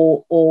way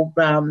or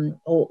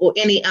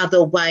any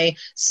other way.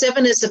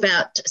 7 is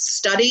about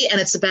study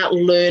and it's about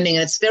learning,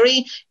 and it's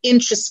very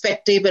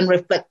introspective and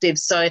reflective.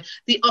 So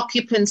the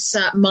occupants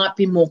might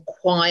be more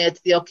quiet.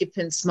 The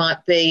occupants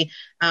might be,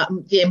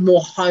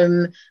 more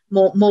home,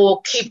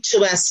 more keep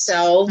to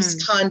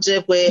ourselves kind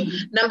of, where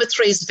number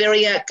 3 is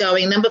very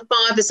outgoing. Number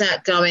 5 is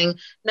outgoing.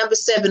 Number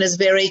 7 is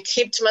very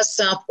keep to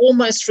myself,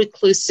 almost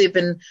reclusive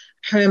and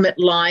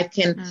hermit-like,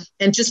 and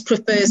just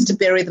prefers to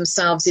bury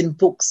themselves in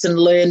books and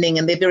learning,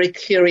 and they're very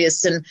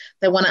curious and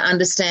they want to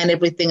understand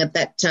everything at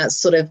that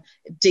sort of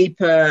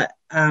deeper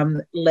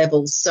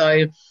level.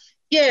 So,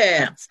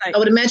 I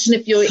would imagine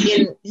if you're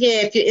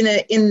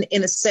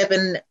in a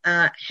 7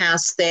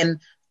 house, then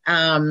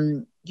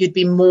you'd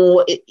be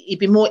more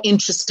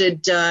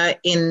interested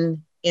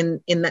in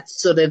that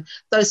sort of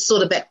those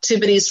sort of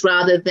activities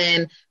rather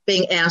than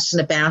being out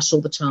and about all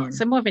the time.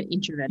 So more of an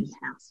introverted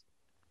house.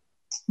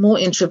 More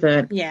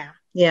introvert. Yeah.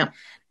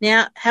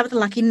 Now, how about the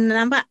lucky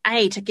number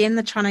 8? Again,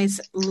 the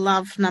Chinese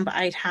love number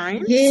 8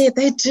 homes. Yeah,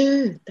 they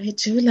do. They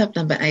do love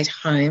number 8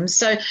 homes.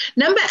 So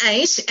number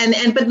 8,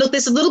 but look,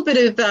 there's a little bit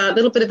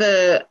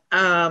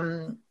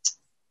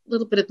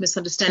of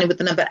misunderstanding with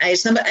the number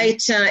 8. Number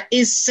 8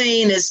 is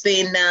seen as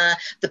being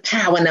the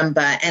power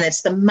number, and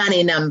it's the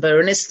money number,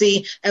 and it's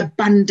the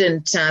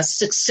abundant,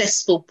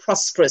 successful,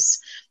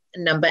 prosperous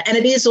number, and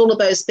it is all of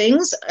those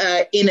things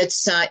in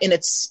its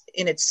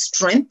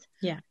strength.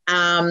 In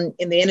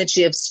the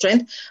energy of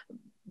strength,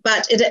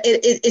 but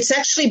it's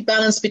actually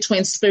balanced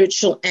between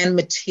spiritual and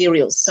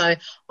material. So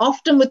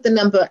often with the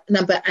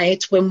number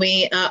 8, when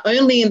we are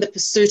only in the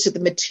pursuit of the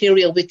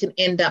material, we can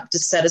end up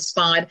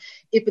dissatisfied.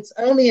 If it's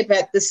only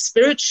about the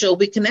spiritual,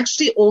 we can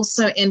actually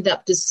also end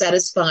up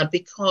dissatisfied,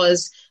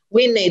 because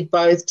we need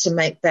both to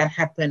make that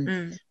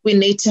happen. We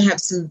need to have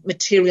some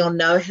material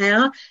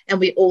know-how, and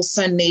we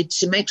also need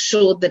to make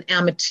sure that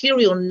our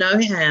material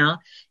know-how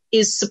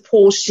is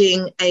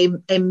supporting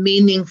a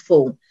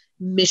meaningful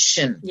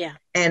mission,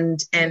 and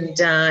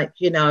a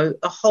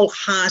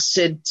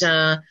wholehearted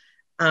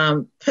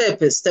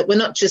purpose, that we're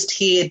not just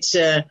here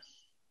to,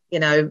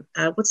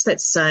 what's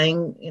that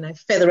saying,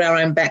 feather our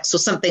own backs or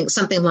something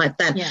like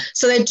that.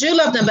 So they do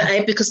love number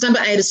 8 because number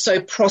 8 is so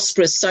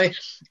prosperous. So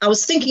I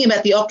was thinking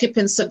about the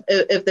occupants of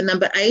the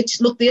number 8.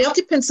 Look, the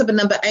occupants of a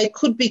number 8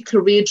 could be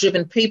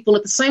career-driven people.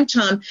 At the same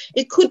time,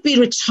 it could be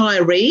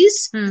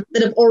retirees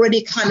that have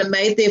already kind of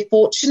made their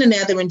fortune and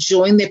now they're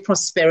enjoying their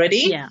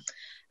prosperity.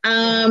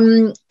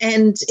 And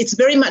it's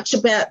very much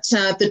about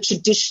the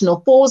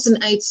traditional. 4s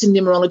and 8s in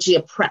numerology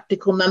are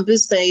practical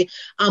numbers. They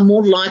are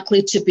more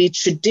likely to be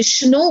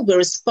traditional,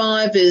 whereas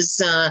 5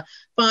 is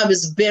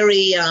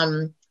very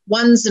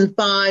 1s and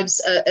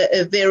 5s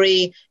are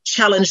very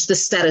challenge the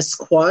status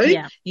quo.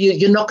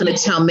 You're not going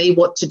to tell me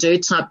what to do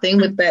type thing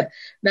with that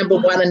number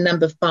 1 and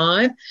number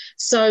 5.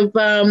 So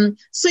in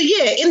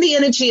the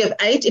energy of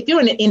 8, if you're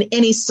in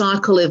any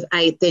cycle of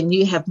 8, then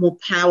you have more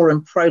power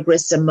and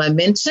progress and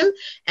momentum,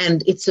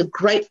 and it's a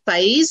great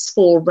phase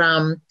for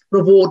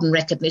reward and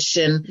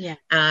recognition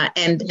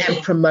and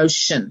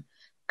promotion.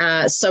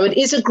 So it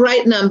is a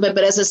great number,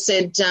 but as I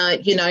said,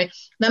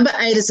 number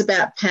 8 is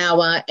about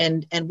power,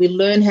 and we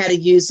learn how to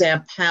use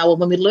our power.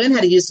 When we learn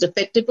how to use it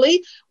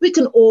effectively, we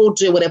can all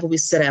do whatever we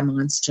set our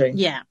minds to.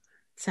 Yeah,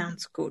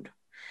 sounds good.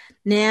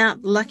 Now,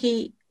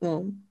 the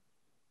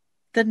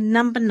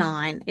number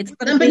 9. It's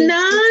got number 9.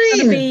 It's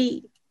got to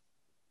be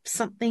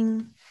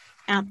something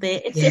out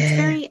there. It's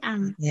very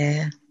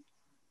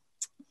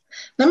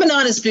Number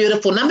 9 is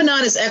beautiful. Number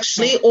 9 is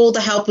actually all the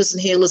helpers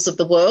and healers of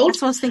the world.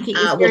 That's what I was thinking.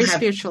 It's very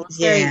spiritual.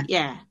 Very,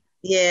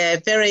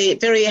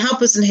 very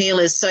helpers and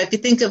healers. So if you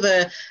think of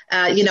a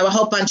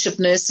whole bunch of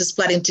nurses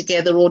flatting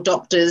together, or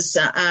doctors,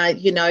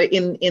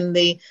 in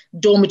the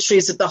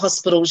dormitories of the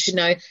hospitals,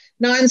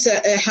 9s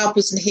are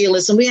helpers and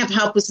healers, and we have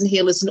helpers and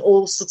healers in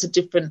all sorts of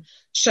different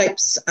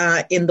shapes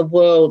in the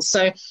world.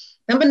 So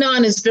number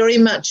 9 is very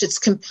much, it's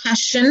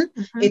compassion.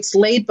 It's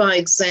lead by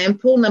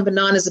example. Number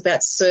 9 is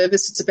about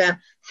service. It's about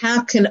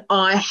how can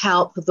I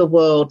help the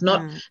world,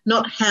 not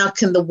how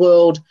can the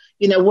world,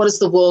 what is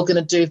the world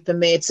going to do for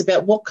me? It's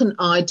about what can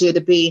I do to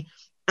be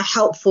a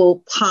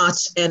helpful part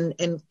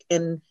and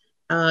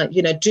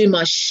do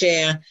my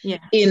share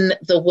in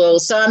the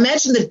world. So I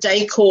imagine the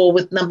decor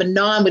with number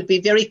 9 would be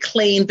very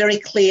clean, very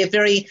clear,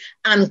 very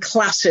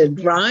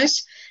uncluttered, right?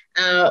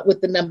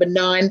 With the number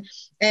 9.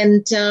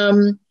 And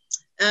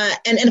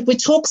if we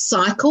talk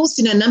cycles,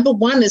 number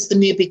 1 is the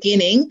new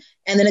beginning,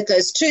 and then it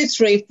goes 2,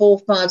 3, 4,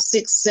 5,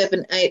 6,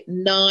 7, 8,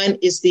 9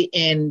 is the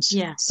end.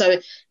 Yeah. So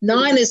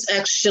 9 is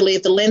actually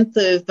the length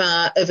of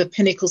a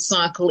pinnacle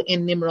cycle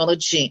in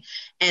numerology,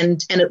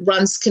 and it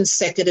runs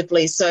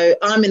consecutively. So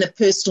I'm in a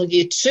personal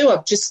year 2.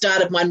 I've just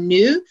started my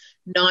new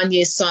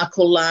 9-year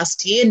cycle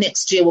last year.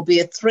 Next year will be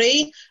a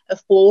 3, a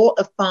 4,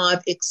 a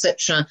 5,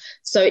 etc.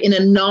 So in a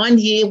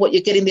 9-year, what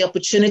you're getting the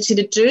opportunity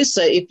to do,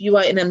 so if you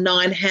are in a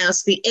 9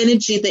 house, the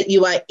energy that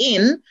you are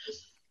in,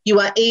 you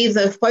are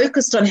either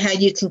focused on how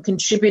you can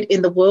contribute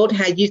in the world,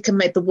 how you can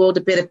make the world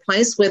a better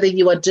place, whether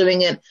you are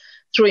doing it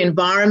through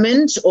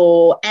environment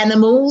or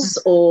animals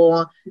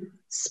or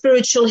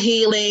spiritual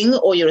healing,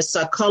 or you're a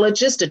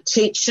psychologist, a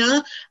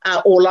teacher,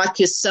 or like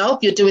yourself,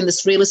 you're doing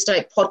this real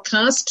estate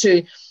podcast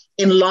to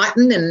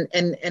enlighten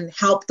and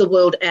help the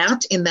world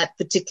out in that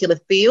particular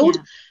field.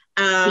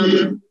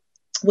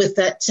 With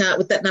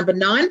that number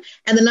 9.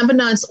 And the number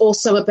 9 is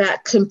also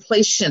about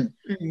completion.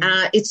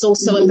 It's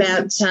also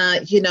about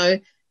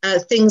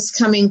things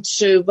coming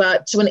to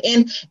an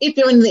end. If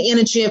you're in the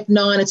energy of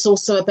 9, it's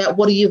also about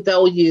what do you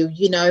value,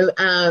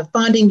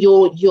 finding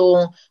your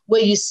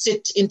where you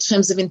sit in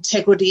terms of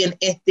integrity and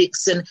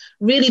ethics, and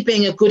really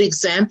being a good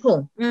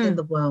example in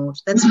the world.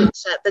 That's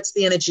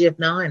the energy of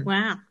 9.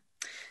 Wow.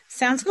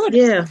 Sounds good.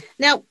 Yeah.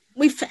 Now,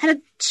 we've had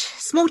a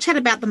small chat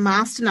about the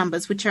master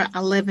numbers, which are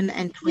 11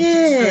 and 22.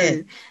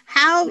 Yeah,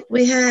 How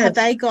we have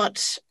they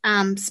got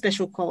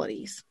special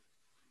qualities?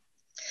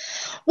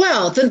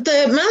 Well,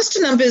 the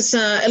master numbers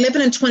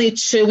 11 and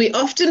 22, we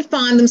often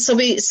find them. So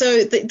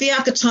the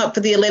archetype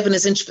for the 11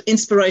 is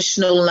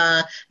inspirational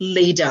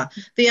leader.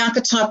 The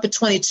archetype for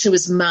 22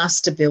 is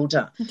master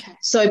builder. Okay.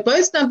 So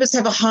both numbers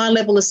have a high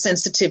level of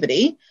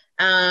sensitivity.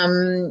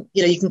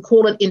 You can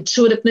call it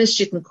intuitiveness.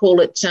 You can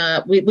call it,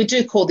 we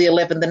do call the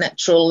 11 the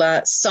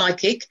natural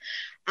psychic.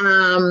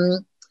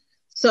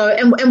 So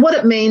what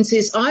it means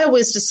is, I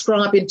always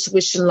describe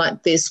intuition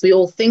like this. We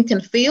all think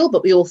and feel,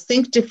 but we all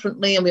think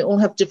differently, and we all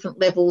have different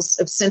levels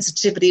of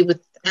sensitivity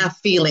with our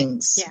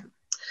feelings. Yeah.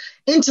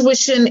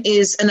 Intuition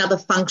is another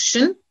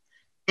function,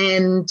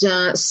 and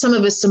some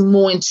of us are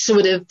more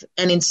intuitive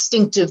and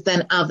instinctive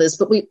than others,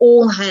 but we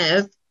all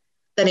have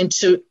that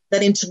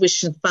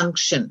intuition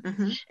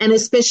function. And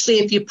especially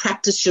if you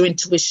practice your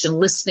intuition,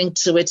 listening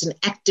to it and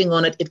acting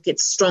on it, it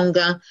gets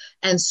stronger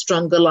and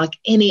stronger like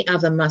any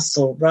other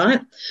muscle,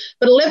 right?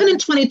 But 11 and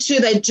 22,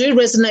 they do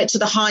resonate to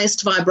the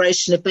highest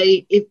vibration. Lots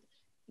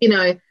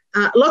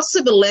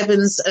of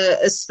 11s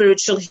are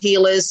spiritual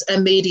healers, are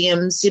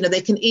mediums.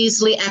 They can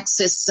easily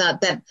access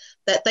that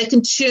they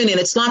can tune in.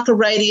 It's like a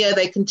radio.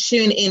 They can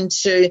tune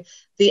into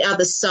the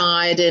other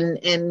side,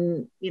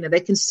 and they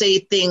can see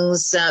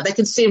things. They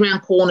can see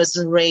around corners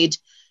and read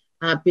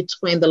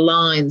between the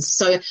lines.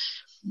 So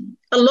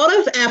a lot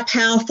of our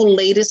powerful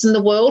leaders in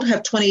the world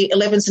have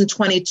 11s and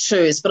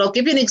 22s. But I'll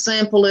give you an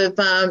example of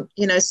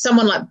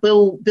someone like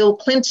Bill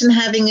Clinton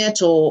having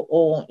it,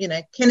 or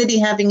Kennedy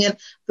having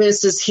it,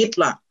 versus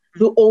Hitler,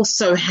 who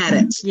also had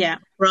it. Yeah.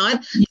 Right?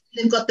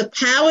 They've got the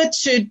power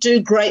to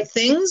do great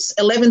things.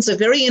 11s are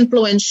very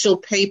influential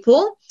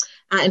people.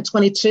 And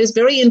 22 is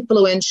very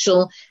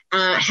influential.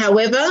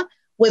 However,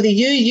 whether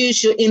you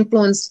use your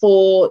influence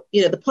for,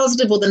 the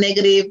positive or the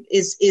negative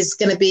is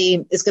going to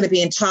be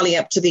entirely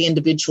up to the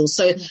individual.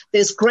 So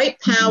there's great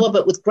power,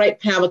 but with great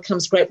power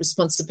comes great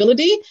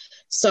responsibility.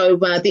 So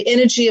the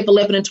energy of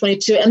 11 and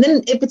 22, and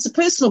then if it's a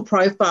personal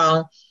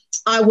profile,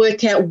 I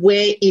work out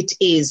where it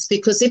is,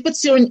 because if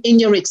it's in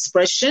your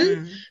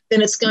expression,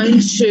 then it's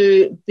going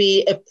to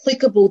be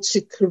applicable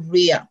to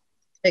career.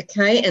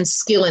 Okay, and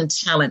skill and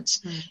talent.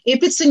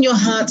 If it's in your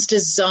heart's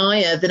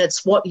desire, then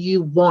it's what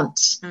you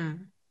want.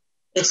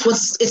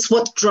 It's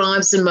what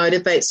drives and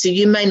motivates you.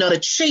 You may not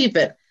achieve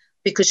it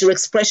because your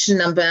expression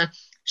number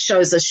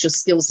shows us your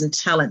skills and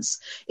talents.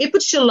 If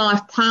it's your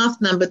life path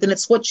number, then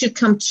it's what you've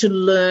come to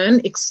learn,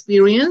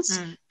 experience,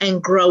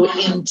 and grow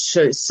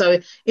into.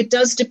 So it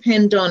does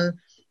depend on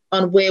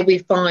where we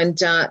find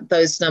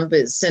those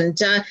numbers. And,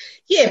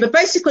 but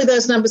basically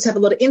those numbers have a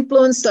lot of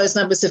influence. Those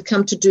numbers have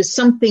come to do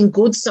something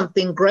good,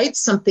 something great,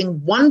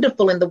 something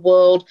wonderful in the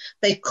world.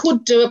 They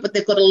could do it, but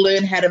they've got to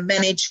learn how to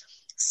manage.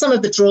 Some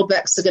of the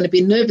drawbacks are going to be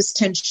nervous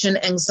tension,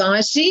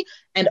 anxiety,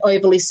 and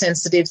overly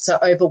sensitive, so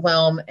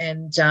overwhelm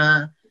and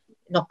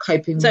not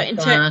coping. So in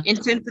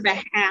terms of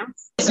a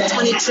house,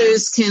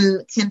 22s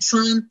can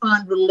try and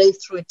find relief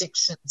through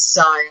addiction.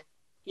 So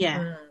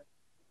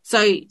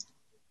So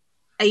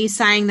are you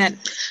saying that?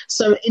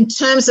 So in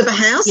terms of a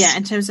house? Yeah,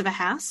 in terms of a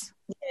house.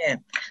 Yeah.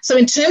 So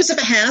in terms of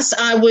a house,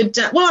 I would,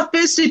 I'd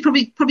firstly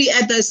probably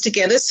add those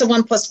together. So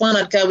 1 + 1,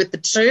 I'd go with the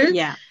 2.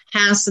 Yeah.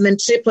 house, and then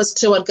 2 +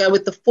 2, I'd go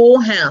with the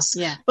 4 house.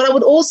 Yeah. But I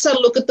would also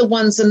look at the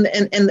ones and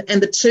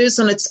the 2s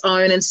on its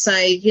own and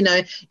say, you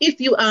know,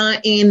 if you are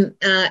in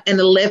an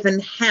 11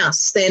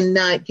 house, then,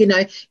 you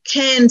know,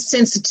 can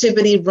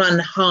sensitivity run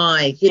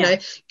high? You know,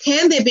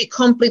 can there be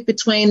conflict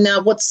between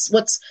what's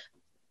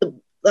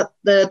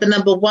the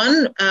number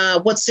 1,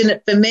 what's in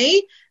it for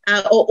me,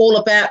 or all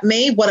about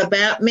me, what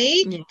about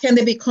me? Yeah. Can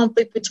there be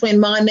conflict between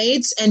my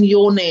needs and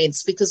your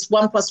needs? Because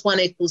 1 + 1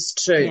 =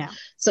 2. Yeah.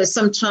 So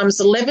sometimes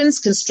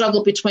 11s can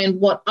struggle between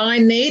what I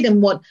need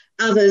and what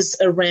others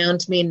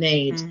around me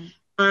need.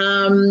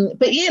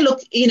 But yeah,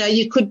 look, you know,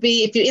 you could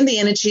be, if you're in the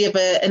energy of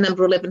a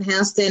number 11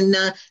 house, then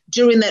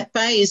during that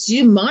phase,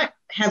 you might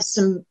have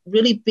some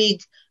really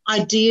big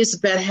ideas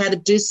about how to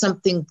do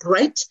something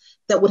great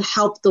that would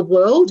help the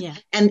world. Yeah.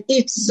 And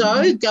if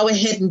so, go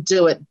ahead and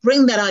do it.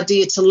 Bring that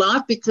idea to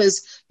life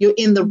because you're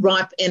in the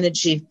ripe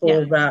energy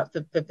for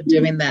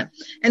doing that.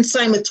 And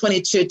same with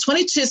 22.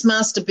 22 is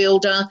master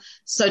builder.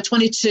 So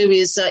 22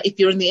 is if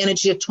you're in the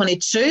energy of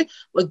 22,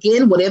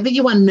 again, whatever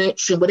you are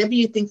nurturing, whatever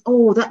you think,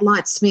 oh, that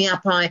lights me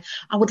up. I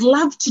would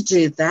love to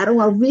do that.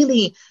 Or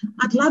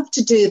I'd love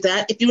to do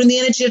that. If you're in the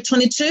energy of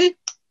 22,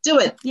 do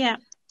it. Yeah.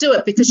 Do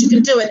it because you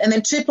can do it. And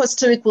then 2 +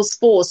 2 =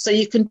 4. So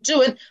you can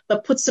do it,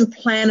 but put some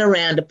plan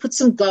around it, put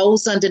some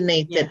goals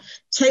underneath it,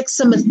 take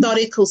some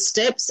methodical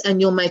steps,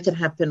 and you'll make it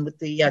happen with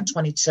the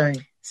 22.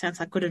 Sounds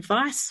like good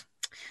advice.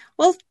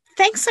 Well,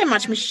 thanks so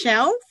much,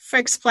 Michele, for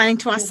explaining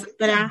to us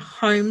that our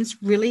homes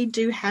really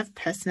do have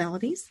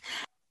personalities.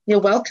 You're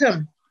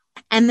welcome.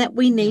 And that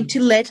we need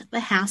to let the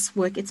house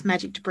work its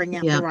magic to bring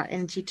out the right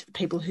energy to the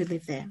people who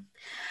live there.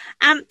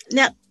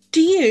 Now, do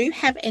you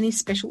have any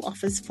special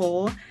offers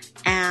for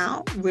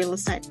our Real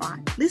Estate Right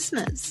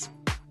listeners?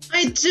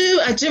 I do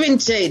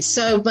indeed.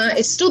 So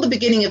it's still the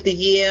beginning of the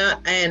year,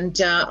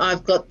 and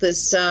I've got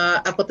this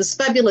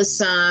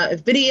fabulous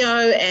video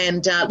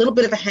and a little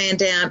bit of a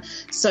handout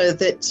so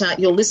that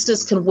your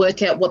listeners can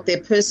work out what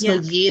their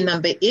personal year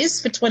number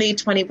is for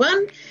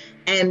 2021.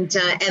 And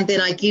then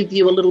I give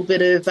you a little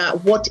bit of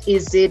what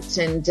is it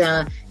and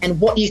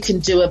what you can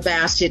do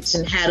about it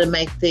and how to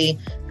make the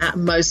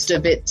most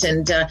of it.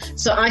 And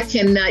so I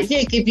can,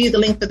 give you the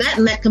link for that,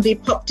 and that can be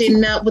popped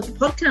in with the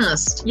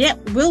podcast. Yeah,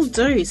 will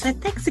do. So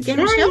thanks again,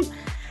 Michele.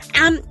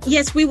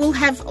 Yes, we will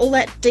have all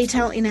that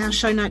detail in our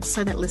show notes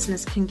so that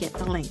listeners can get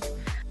the link.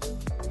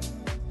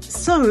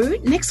 So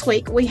next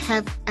week we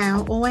have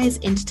our always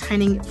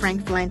entertaining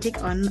Frank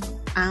Valantic on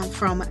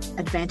from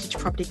Advantage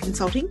Property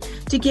Consulting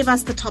to give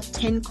us the top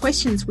 10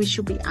 questions we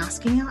should be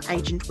asking our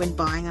agent when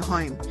buying a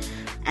home.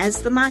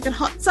 As the market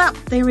hots up,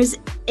 there is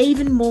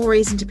even more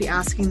reason to be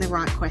asking the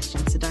right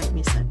questions, so don't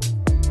miss it.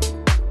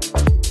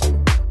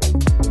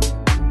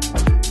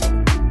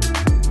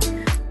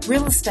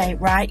 Real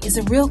Estate Right is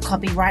a Real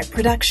Copyright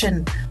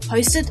production,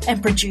 hosted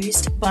and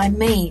produced by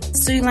me,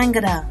 Sue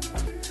Langada.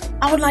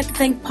 I would like to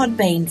thank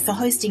Podbean for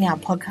hosting our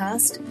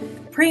podcast,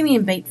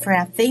 Premium Beat for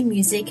our theme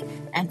music,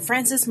 and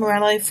Francis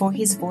Morello for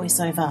his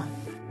voiceover.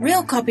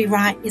 Real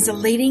Copyright is a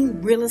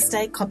leading real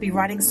estate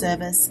copywriting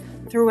service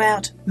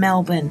throughout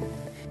Melbourne.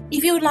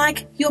 If you would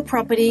like your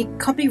property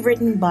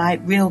copywritten by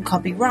Real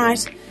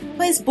Copyright,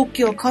 please book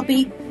your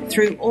copy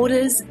through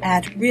orders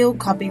at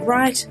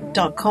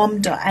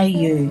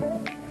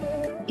realcopyright.com.au.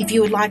 If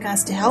you would like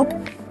us to help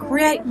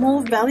create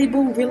more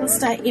valuable real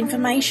estate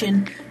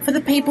information for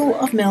the people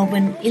of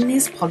Melbourne in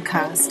this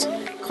podcast,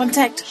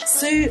 contact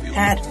Sue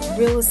at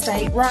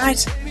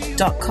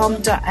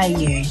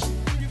realestateright.com.au.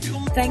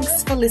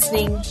 Thanks for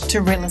listening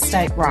to Real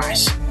Estate Right.